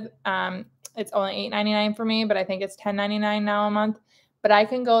started with. It's only $8.99 for me, but I think it's $10.99 now a month. But I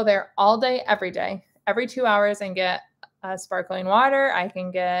can go there all day, every 2 hours and get sparkling water. I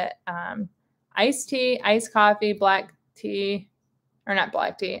can get iced tea, iced coffee, black tea, or not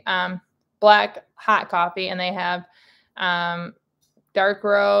black tea, black hot coffee. And they have dark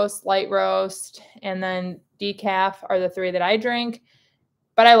roast, light roast, and then decaf are the 3 that I drink.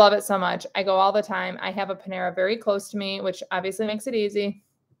 But I love it so much. I go all the time. I have a Panera very close to me, which obviously makes it easy.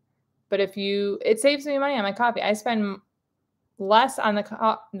 But it saves me money on my coffee. I spend less on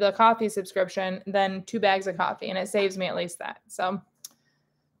the coffee subscription than 2 bags of coffee, and it saves me at least that. So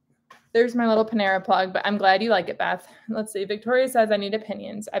there's my little Panera plug, but I'm glad you like it, Beth. Let's see. Victoria says, I need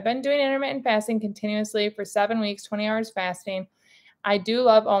opinions. I've been doing intermittent fasting continuously for 7 weeks, 20 hours fasting. I do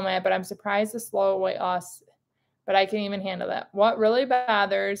love OMAD, but I'm surprised the slow weight loss, but I can even handle that. What really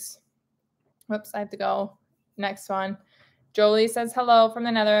bothers, whoops, I have to go. Next one. Jolie says, hello from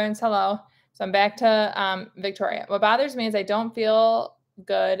the Netherlands. Hello. So I'm back to Victoria. What bothers me is I don't feel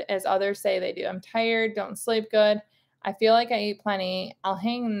good as others say they do. I'm tired, don't sleep good. I feel like I eat plenty. I'll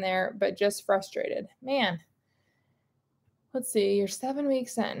hang in there, but just frustrated. Man, let's see. You're 7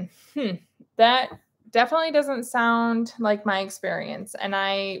 weeks in. That definitely doesn't sound like my experience. And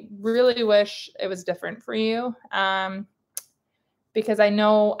I really wish it was different for you. Because I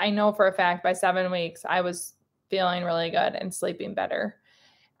know for a fact by 7 weeks, I was feeling really good and sleeping better.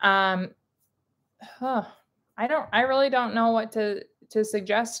 Um, huh, I really don't know what to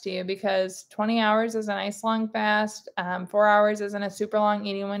suggest to you, because 20 hours is a nice long fast. 4 hours isn't a super long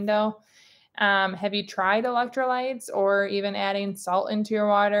eating window. Have you tried electrolytes or even adding salt into your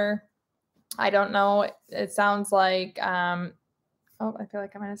water? I don't know. It sounds like, oh, I feel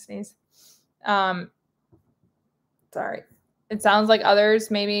like I'm going to sneeze. Sorry. It sounds like others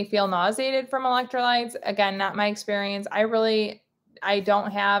maybe feel nauseated from electrolytes. Again, not my experience. I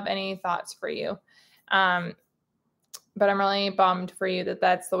don't have any thoughts for you. But I'm really bummed for you that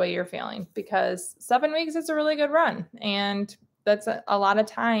that's the way you're feeling, because 7 weeks is a really good run. And that's a lot of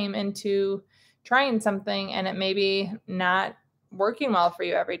time into trying something, and it may be not working well for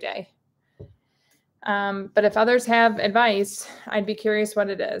you every day. But if others have advice, I'd be curious what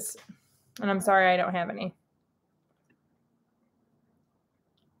it is. And I'm sorry I don't have any.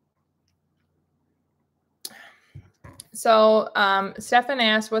 So Stefan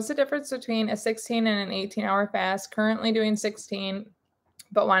asked, what's the difference between a 16 and an 18-hour fast? Currently doing 16,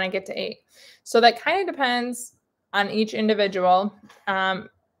 but want to get to 8. So that kind of depends on each individual.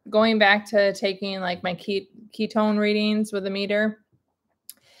 Going back to taking like my ketone readings with a meter,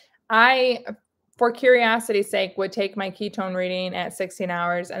 I, for curiosity's sake, would take my ketone reading at 16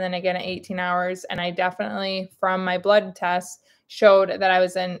 hours and then again at 18 hours. And I definitely, from my blood tests, showed that I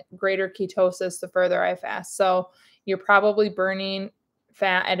was in greater ketosis the further I fast. So you're probably burning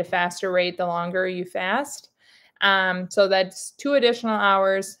fat at a faster rate the longer you fast. So that's 2 additional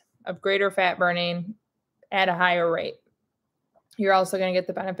hours of greater fat burning at a higher rate. You're also going to get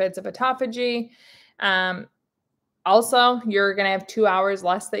the benefits of autophagy. Also, you're going to have 2 hours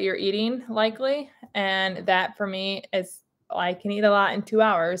less that you're eating likely. And that for me is, I can eat a lot in 2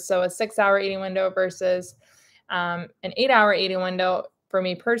 hours. So a 6-hour eating window versus an 8-hour eating window for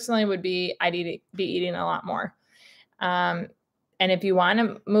me personally would be, I'd be eating a lot more. And if you want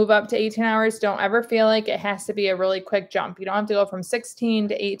to move up to 18 hours, don't ever feel like it has to be a really quick jump. You don't have to go from 16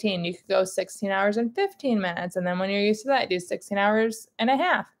 to 18. You could go 16 hours and 15 minutes. And then when you're used to that, do 16 hours and a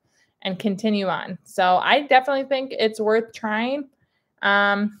half and continue on. So I definitely think it's worth trying.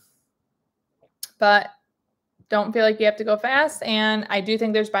 But don't feel like you have to go fast. And I do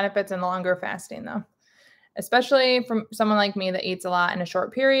think there's benefits in longer fasting though, especially from someone like me that eats a lot in a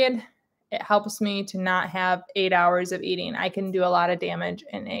short period. It helps me to not have 8 hours of eating. I can do a lot of damage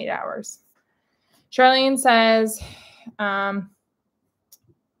in 8 hours. Charlene says,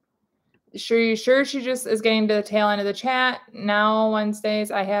 sure she just is getting to the tail end of the chat. Now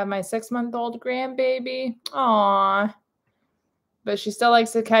Wednesdays, I have my 6-month-old grandbaby. Aww. But she still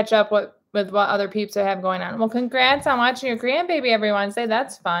likes to catch up with what other peeps I have going on. Well, congrats on watching your grandbaby every Wednesday.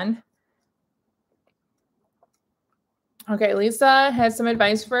 That's fun. Okay, Lisa has some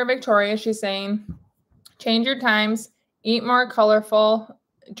advice for Victoria. She's saying, change your times, eat more colorful,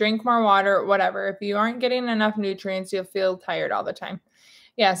 drink more water, whatever. If you aren't getting enough nutrients, you'll feel tired all the time.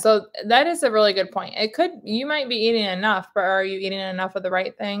 Yeah, so that is a really good point. You might be eating enough, but are you eating enough of the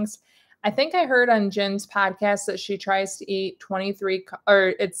right things? I think I heard on Jen's podcast that she tries to eat 23,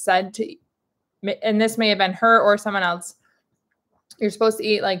 or it's said to, and this may have been her or someone else, you're supposed to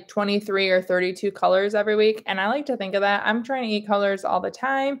eat like 23 or 32 colors every week. And I like to think of that. I'm trying to eat colors all the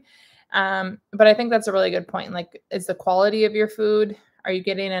time. But I think that's a really good point. Like, is the quality of your food, are you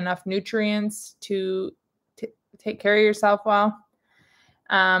getting enough nutrients to take care of yourself well?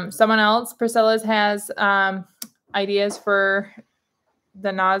 Someone else, Priscilla's has ideas for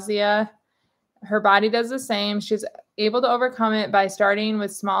the nausea. Her body does the same. She's able to overcome it by starting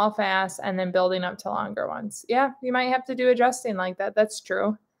with small fasts and then building up to longer ones. Yeah, you might have to do adjusting like that. That's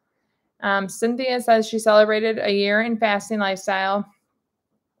true. Cynthia says she celebrated a year in fasting lifestyle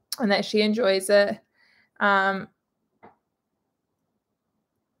and that she enjoys it.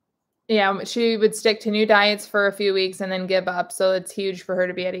 Yeah, she would stick to new diets for a few weeks and then give up. So it's huge for her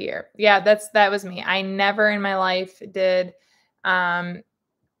to be at a year. Yeah, that was me. I never in my life did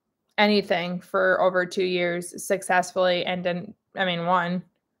anything for over 2 years successfully. And then, I mean, 1,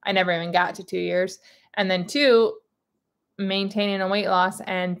 I never even got to 2 years. And then 2, maintaining a weight loss.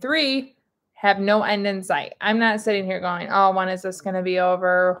 And 3, have no end in sight. I'm not sitting here going, oh, when is this going to be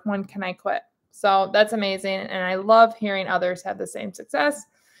over? When can I quit? So that's amazing. And I love hearing others have the same success.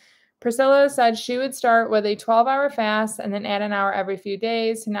 Priscilla said she would start with a 12-hour fast and then add an hour every few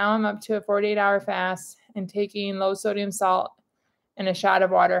days. Now I'm up to a 48-hour fast, and taking low sodium salt and a shot of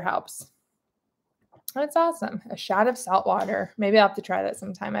water helps. That's awesome. A shot of salt water. Maybe I'll have to try that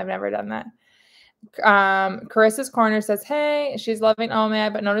sometime. I've never done that. Carissa's Corner says, hey, she's loving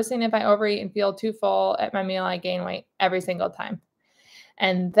OMAD, but noticing if I overeat and feel too full at my meal, I gain weight every single time.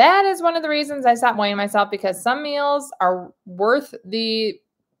 And that is one of the reasons I stopped weighing myself, because some meals are worth the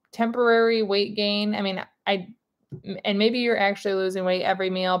temporary weight gain. I mean, and maybe you're actually losing weight every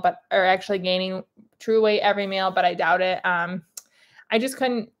meal, or actually gaining true weight every meal, but I doubt it. I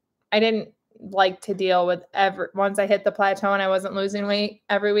didn't like to deal with once I hit the plateau and I wasn't losing weight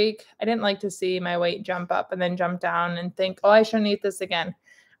every week. I didn't like to see my weight jump up and then jump down and think, oh, I shouldn't eat this again.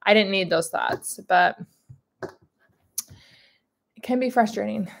 I didn't need those thoughts, but it can be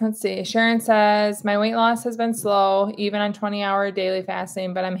frustrating. Let's see. Sharon says, my weight loss has been slow, even on 20-hour daily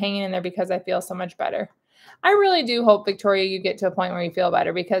fasting, but I'm hanging in there because I feel so much better. I really do hope, Victoria, you get to a point where you feel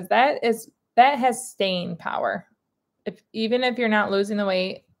better, because that has staying power. Even if you're not losing the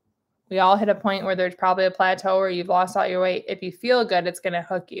weight, we all hit a point where there's probably a plateau where you've lost all your weight. If you feel good, it's going to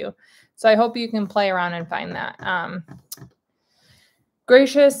hook you. So I hope you can play around and find that.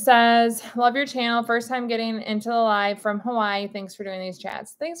 Gracious says, love your channel. First time getting into the live from Hawaii. Thanks for doing these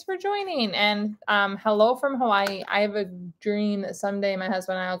chats. Thanks for joining. And hello from Hawaii. I have a dream that someday my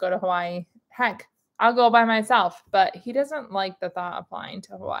husband and I will go to Hawaii. Heck, I'll go by myself, but he doesn't like the thought of flying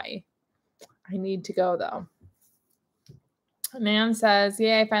to Hawaii. I need to go though. Nan says,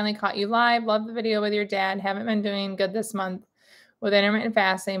 yay, I finally caught you live. Love the video with your dad. Haven't been doing good this month with intermittent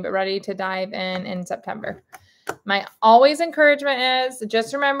fasting, but ready to dive in September. My always encouragement is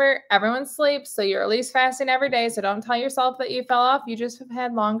just remember everyone sleeps, so you're at least fasting every day. So don't tell yourself that you fell off. You just have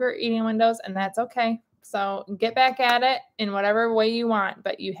had longer eating windows, and that's okay. So get back at it in whatever way you want,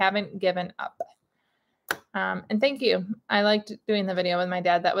 but you haven't given up. And thank you. I liked doing the video with my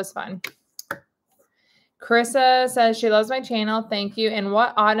dad. That was fun. Carissa says she loves my channel. Thank you. And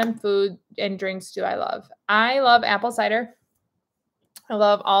what autumn food and drinks do I love? I love apple cider. I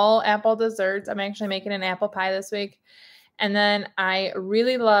love all apple desserts. I'm actually making an apple pie this week. And then I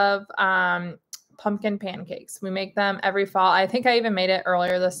really love pumpkin pancakes. We make them every fall. I think I even made it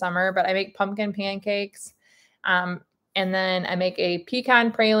earlier this summer, but I make pumpkin pancakes. And then I make a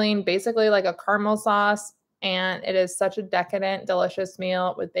pecan praline, basically like a caramel sauce. And it is such a decadent, delicious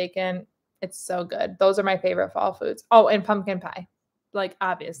meal with bacon. It's so good. Those are my favorite fall foods. Oh, and pumpkin pie. Like,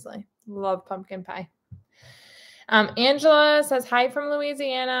 obviously. Love pumpkin pie. Angela says, hi from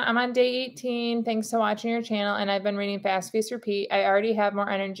Louisiana. I'm on day 18. Thanks for watching your channel. And I've been reading Fast Feast Repeat. I already have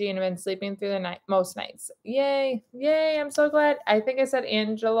more energy and have been sleeping through the night most nights. Yay. Yay. I'm so glad. I think I said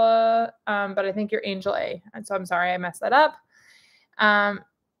Angela, but I think you're Angel A. And so I'm sorry I messed that up.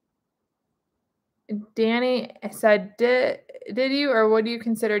 Danny said, did you or would you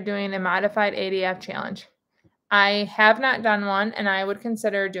consider doing a modified ADF challenge? I have not done one, and I would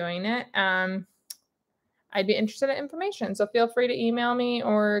consider doing it. I'd be interested in information. So feel free to email me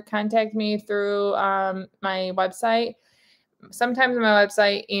or contact me through my website. Sometimes on my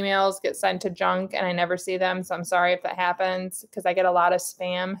website, emails get sent to junk and I never see them. So I'm sorry if that happens because I get a lot of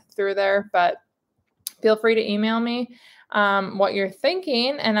spam through there. But feel free to email me what you're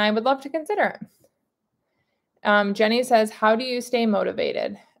thinking, and I would love to consider it. Jenny says, how do you stay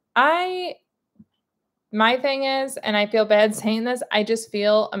motivated? My thing is, and I feel bad saying this, I just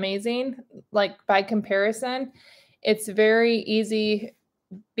feel amazing. Like by comparison, it's very easy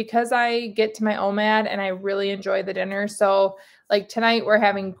because I get to my OMAD and I really enjoy the dinner. So like tonight we're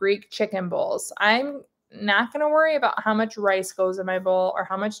having Greek chicken bowls. I'm not going to worry about how much rice goes in my bowl or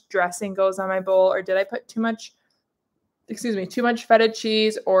how much dressing goes on my bowl, or did I put too much feta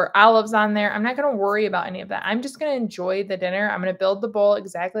cheese or olives on there. I'm not going to worry about any of that. I'm just going to enjoy the dinner. I'm going to build the bowl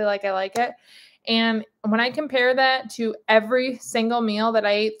exactly like I like it. And when I compare that to every single meal that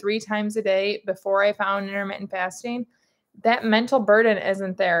I ate 3 times a day before I found intermittent fasting, that mental burden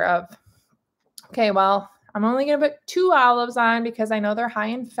isn't there of, okay, well, I'm only going to put 2 olives on because I know they're high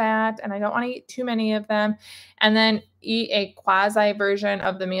in fat and I don't want to eat too many of them, and then eat a quasi version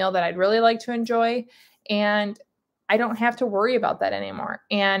of the meal that I'd really like to enjoy. And I don't have to worry about that anymore.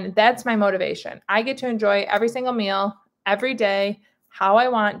 And that's my motivation. I get to enjoy every single meal every day, how I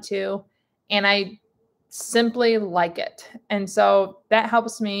want to, and I simply like it. And so that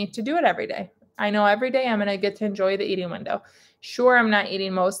helps me to do it every day. I know every day I'm going to get to enjoy the eating window. Sure, I'm not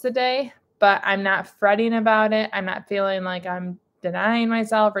eating most of the day, but I'm not fretting about it. I'm not feeling like I'm denying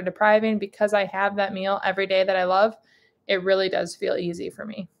myself or depriving because I have that meal every day that I love. It really does feel easy for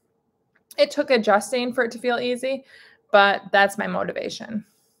me. It took adjusting for it to feel easy, but that's my motivation.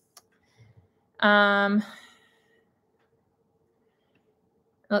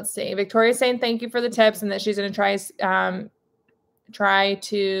 Let's see. Victoria's saying thank you for the tips and that she's going to try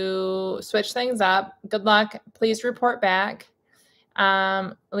to switch things up. Good luck. Please report back.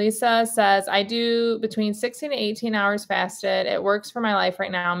 Lisa says, I do between 16 to 18 hours fasted. It works for my life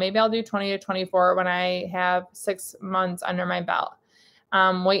right now. Maybe I'll do 20 to 24 when I have 6 months under my belt.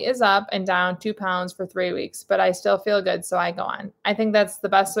 Weight is up and down 2 pounds for 3 weeks, but I still feel good. So I go on. I think that's the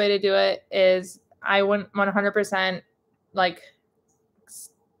best way to do it. Is I wouldn't 100% like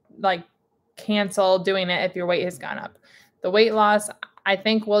cancel doing it if your weight has gone up. The weight loss, I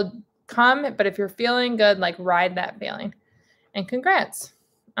think, will come, but if you're feeling good, like ride that feeling. And congrats.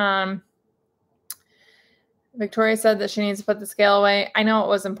 Victoria said that she needs to put the scale away. I know it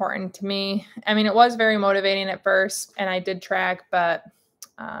was important to me. I mean, it was very motivating at first, and I did track, but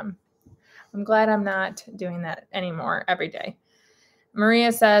I'm glad I'm not doing that anymore every day.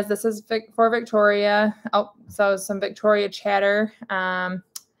 Maria says, this is for Victoria. Oh, so some Victoria chatter.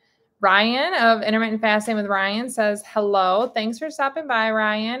 Ryan of Intermittent Fasting with Ryan says, hello. Thanks for stopping by,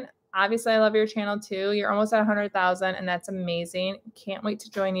 Ryan. Obviously, I love your channel too. You're almost at 100,000, and that's amazing. Can't wait to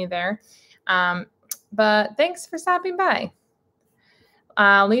join you there. But thanks for stopping by.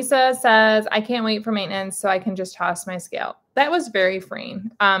 Lisa says, I can't wait for maintenance so I can just toss my scale. That was very freeing.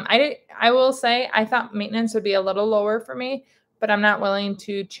 I will say I thought maintenance would be a little lower for me, but I'm not willing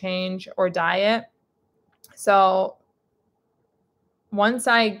to change or diet. So once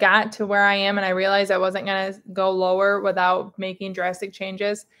I got to where I am and I realized I wasn't going to go lower without making drastic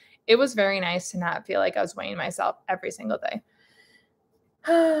changes, it was very nice to not feel like I was weighing myself every single day.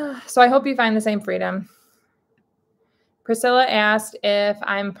 So I hope you find the same freedom. Priscilla asked if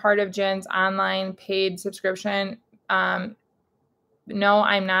I'm part of Jen's online paid subscription. No,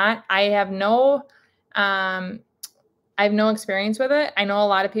 I'm not. I have no experience with it. I know a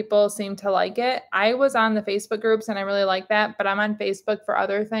lot of people seem to like it. I was on the Facebook groups and I really like that, but I'm on Facebook for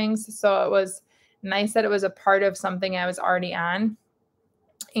other things. So it was nice that it was a part of something I was already on.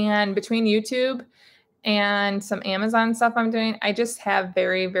 And between YouTube and some Amazon stuff I'm doing, I just have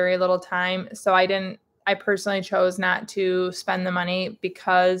very, very little time. So I personally chose not to spend the money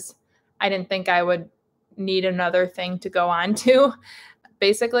because I didn't think I would need another thing to go on to,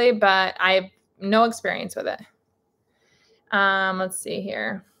 basically, but I have no experience with it. Let's see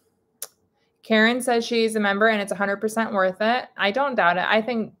here. Karen says she's a member and it's 100% worth it. I don't doubt it. I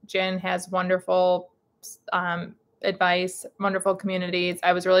think Jen has wonderful advice, wonderful communities.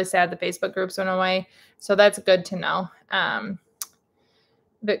 I was really sad the Facebook groups went away. So that's good to know.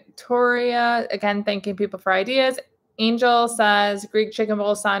 Victoria, again, thanking people for ideas. Angel says, Greek chicken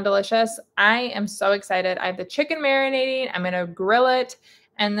bowls sound delicious. I am so excited. I have the chicken marinating. I'm going to grill it.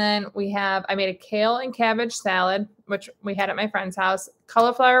 And then I made a kale and cabbage salad, which we had at my friend's house,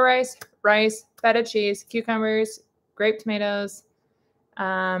 cauliflower rice, feta cheese, cucumbers, grape tomatoes,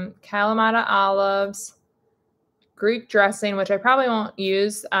 Kalamata olives, Greek dressing, which I probably won't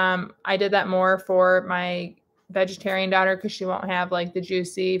use. I did that more for my vegetarian daughter because she won't have like the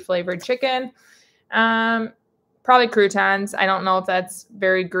juicy flavored chicken. Probably croutons. I don't know if that's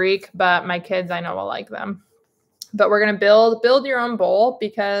very Greek, but my kids I know will like them. But we're going to build your own bowl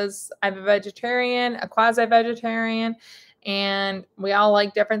because I'm a vegetarian, a quasi-vegetarian, and we all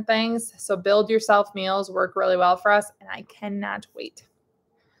like different things. So build yourself meals work really well for us, and I cannot wait.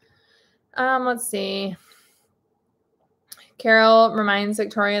 Let's see. Carol reminds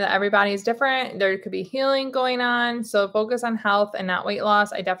Victoria that everybody is different. There could be healing going on. So focus on health and not weight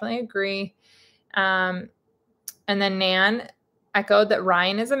loss. I definitely agree. And then Nan echoed that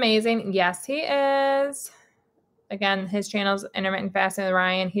Ryan is amazing. Yes, he is. Again, his channel's Intermittent Fasting with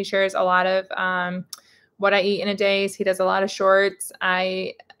Ryan. He shares a lot of what I eat in a day. He does a lot of shorts.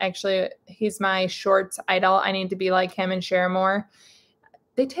 He's my shorts idol. I need to be like him and share more.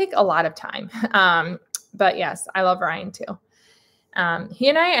 They take a lot of time. But yes, I love Ryan too. He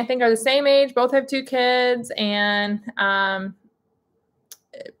and I think, are the same age, both have 2 kids, and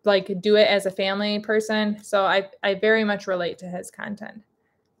do it as a family person. So I very much relate to his content.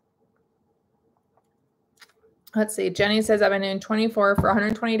 Let's see. Jenny says, I've been doing 24 for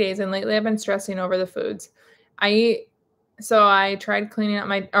 120 days, and lately I've been stressing over the foods I eat. So I tried cleaning up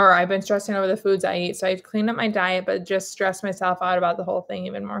I've been stressing over the foods I eat. So I cleaned up my diet, but just stressed myself out about the whole thing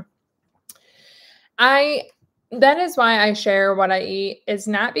even more. That is why I share what I eat, is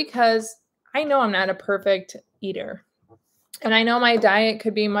not because I know I'm not a perfect eater. And I know my diet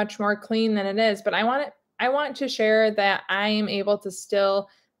could be much more clean than it is, but I want to share that I am able to still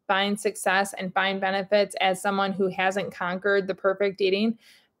find success and find benefits as someone who hasn't conquered the perfect eating.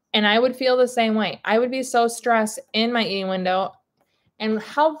 And I would feel the same way. I would be so stressed in my eating window. And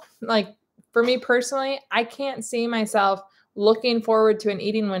for me personally, I can't see myself looking forward to an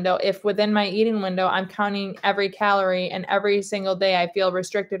eating window if within my eating window, I'm counting every calorie and every single day I feel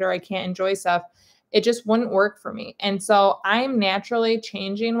restricted or I can't enjoy stuff. it just wouldn't work for me. And so I'm naturally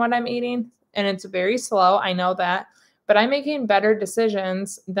changing what I'm eating, and it's very slow. I know that, but I'm making better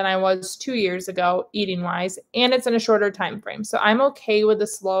decisions than I was 2 years ago, eating wise, and it's in a shorter time frame. So I'm okay with the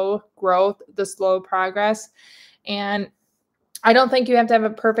slow growth, the slow progress. And I don't think you have to have a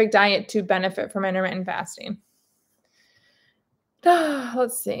perfect diet to benefit from intermittent fasting.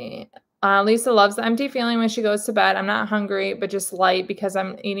 Let's see. Lisa loves the empty feeling when she goes to bed. I'm not hungry, but just light because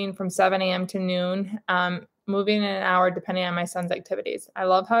I'm eating from 7 a.m. to noon, moving in an hour depending on my son's activities. I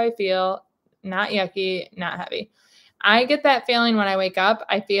love how I feel. Not yucky, not heavy. I get that feeling when I wake up.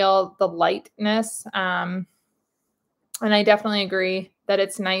 I feel the lightness. And I definitely agree that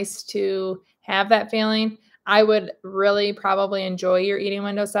it's nice to have that feeling. I would really probably enjoy your eating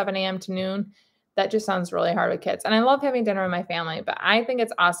window 7 a.m. to noon. That just sounds really hard with kids. And I love having dinner with my family, but I think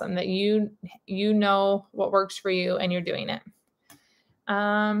it's awesome that you know what works for you and you're doing it.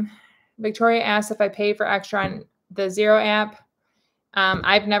 Victoria asked if I pay for extra on the Zero app.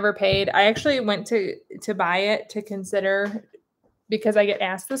 I've never paid. I actually went to buy it to consider, because I get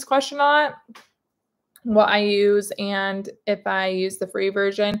asked this question a lot, what I use and if I use the free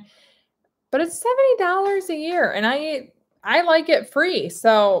version. But it's $70 a year, and I like it free.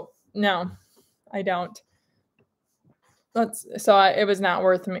 So no, I don't. It was not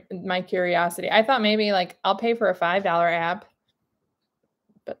worth my curiosity. I thought maybe like I'll pay for a $5 app,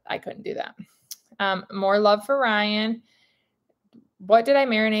 but I couldn't do that. More love for Ryan. What did I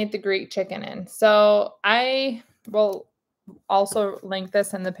marinate the Greek chicken in? So I will also link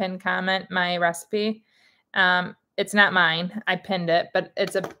this in the pinned comment, my recipe. It's not mine. I pinned it, but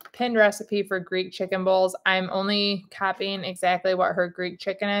it's a pinned recipe for Greek chicken bowls. I'm only copying exactly what her Greek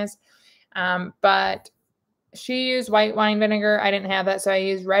chicken is. But she used white wine vinegar. I didn't have that, so I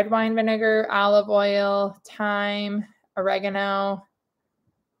used red wine vinegar, olive oil, thyme, oregano,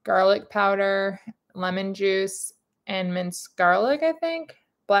 garlic powder, lemon juice, and minced garlic, I think,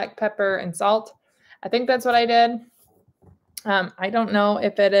 black pepper, and salt. I think that's what I did. I don't know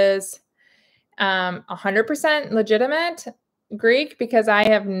if it is 100% legitimate Greek because I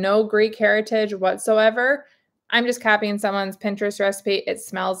have no Greek heritage whatsoever. I'm just copying someone's Pinterest recipe. It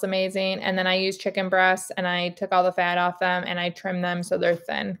smells amazing. And then I use chicken breasts and I took all the fat off them and I trim them so they're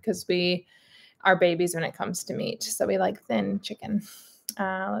thin because we are babies when it comes to meat. So we like thin chicken.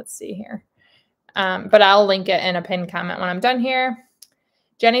 Let's see here. But I'll link it in a pinned comment when I'm done here.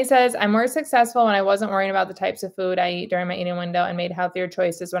 Jenny says, I'm more successful when I wasn't worrying about the types of food I eat during my eating window and made healthier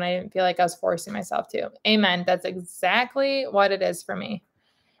choices when I didn't feel like I was forcing myself to. Amen. That's exactly what it is for me.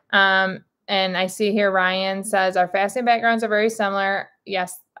 And I see here Ryan says, our fasting backgrounds are very similar.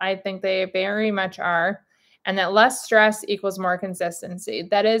 Yes, I think they very much are. And that less stress equals more consistency.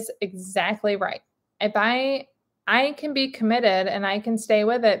 That is exactly right. If I can be committed and I can stay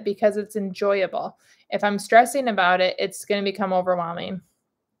with it because it's enjoyable. If I'm stressing about it, it's going to become overwhelming.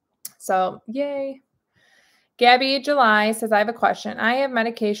 So, yay. Gabby July says, I have a question. I have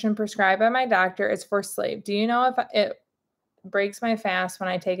medication prescribed by my doctor. It's for sleep. Do you know if it breaks my fast when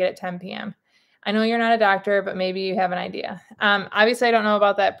I take it at 10 p.m.? I know you're not a doctor, but maybe you have an idea. Obviously, I don't know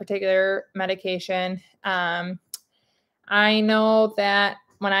about that particular medication. I know that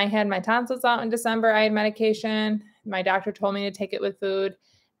when I had my tonsils out in December, I had medication. My doctor told me to take it with food.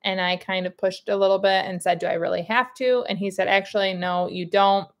 And I kind of pushed a little bit and said, do I really have to? And he said, actually, no, you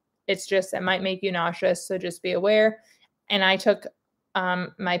don't. It's just, it might make you nauseous. So just be aware. And I took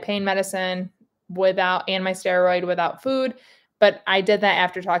my pain medicine and my steroid without food. But I did that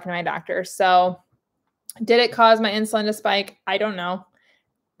after talking to my doctor. So did it cause my insulin to spike? I don't know.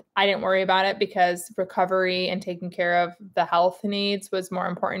 I didn't worry about it because recovery and taking care of the health needs was more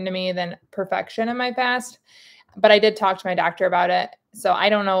important to me than perfection in my fast. But I did talk to my doctor about it. So I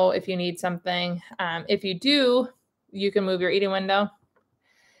don't know if you need something. If you do, you can move your eating window.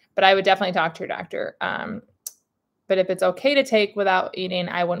 But I would definitely talk to your doctor. But if it's okay to take without eating,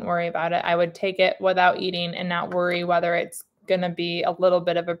 I wouldn't worry about it. I would take it without eating and not worry whether it's going to be a little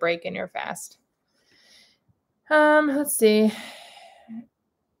bit of a break in your fast. Let's see.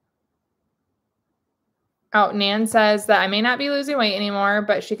 Oh, Nan says that I may not be losing weight anymore,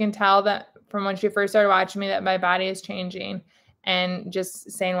 but she can tell that from when she first started watching me that my body is changing, and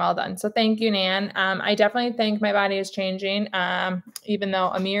just saying well done. So thank you, Nan. I definitely think my body is changing. Even though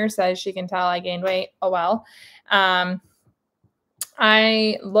Amir says she can tell I gained weight. Oh, well.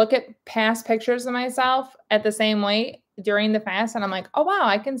 I look at past pictures of myself at the same weight during the fast, and I'm like, oh, wow,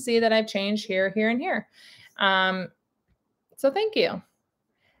 I can see that I've changed here, here, and here. So thank you.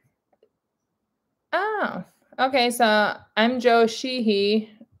 Oh, okay. So I'm Joe Sheehy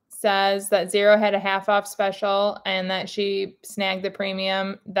says that Zero had a half off special and that she snagged the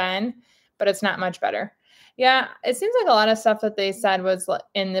premium then, but it's not much better. Yeah, it seems like a lot of stuff that they said was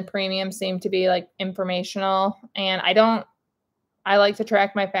in the premium seemed to be like informational, and I like to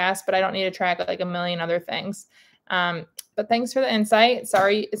track my fast, but I don't need to track like a million other things. But thanks for the insight.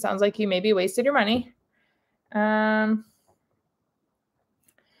 Sorry, it sounds like you maybe wasted your money.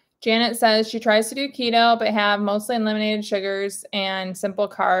 Janet says she tries to do keto, but have mostly eliminated sugars and simple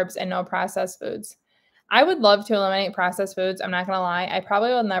carbs and no processed foods. I would love to eliminate processed foods. I'm not going to lie. I probably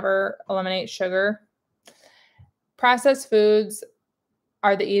will never eliminate sugar. Processed foods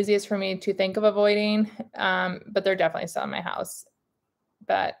are the easiest for me to think of avoiding, but they're definitely still in my house.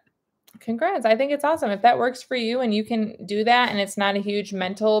 But congrats. I think it's awesome. If that works for you and you can do that and it's not a huge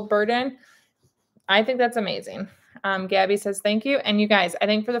mental burden, I think that's amazing. Gabby says, thank you. And you guys, I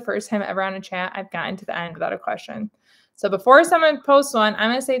think for the first time ever on a chat, I've gotten to the end without a question. So before someone posts one, I'm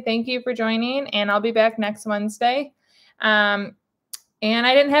going to say thank you for joining, and I'll be back next Wednesday. And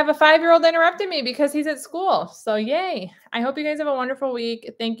I didn't have a 5-year-old interrupting me because he's at school. So yay. I hope you guys have a wonderful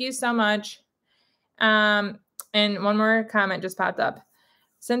week. Thank you so much. And one more comment just popped up.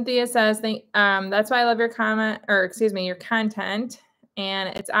 Cynthia says, that's why I love your your content. And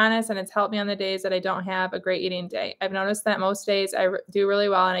it's honest, and it's helped me on the days that I don't have a great eating day. I've noticed that most days I do really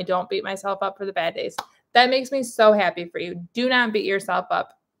well, and I don't beat myself up for the bad days. That makes me so happy for you. Do not beat yourself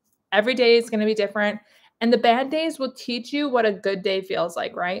up. Every day is going to be different. And the bad days will teach you what a good day feels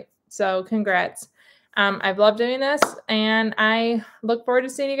like, right? So congrats. I've loved doing this, and I look forward to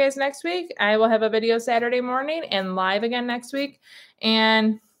seeing you guys next week. I will have a video Saturday morning and live again next week.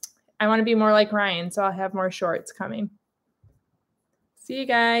 And I want to be more like Ryan, so I'll have more shorts coming. See you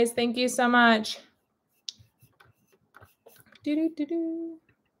guys. Thank you so much.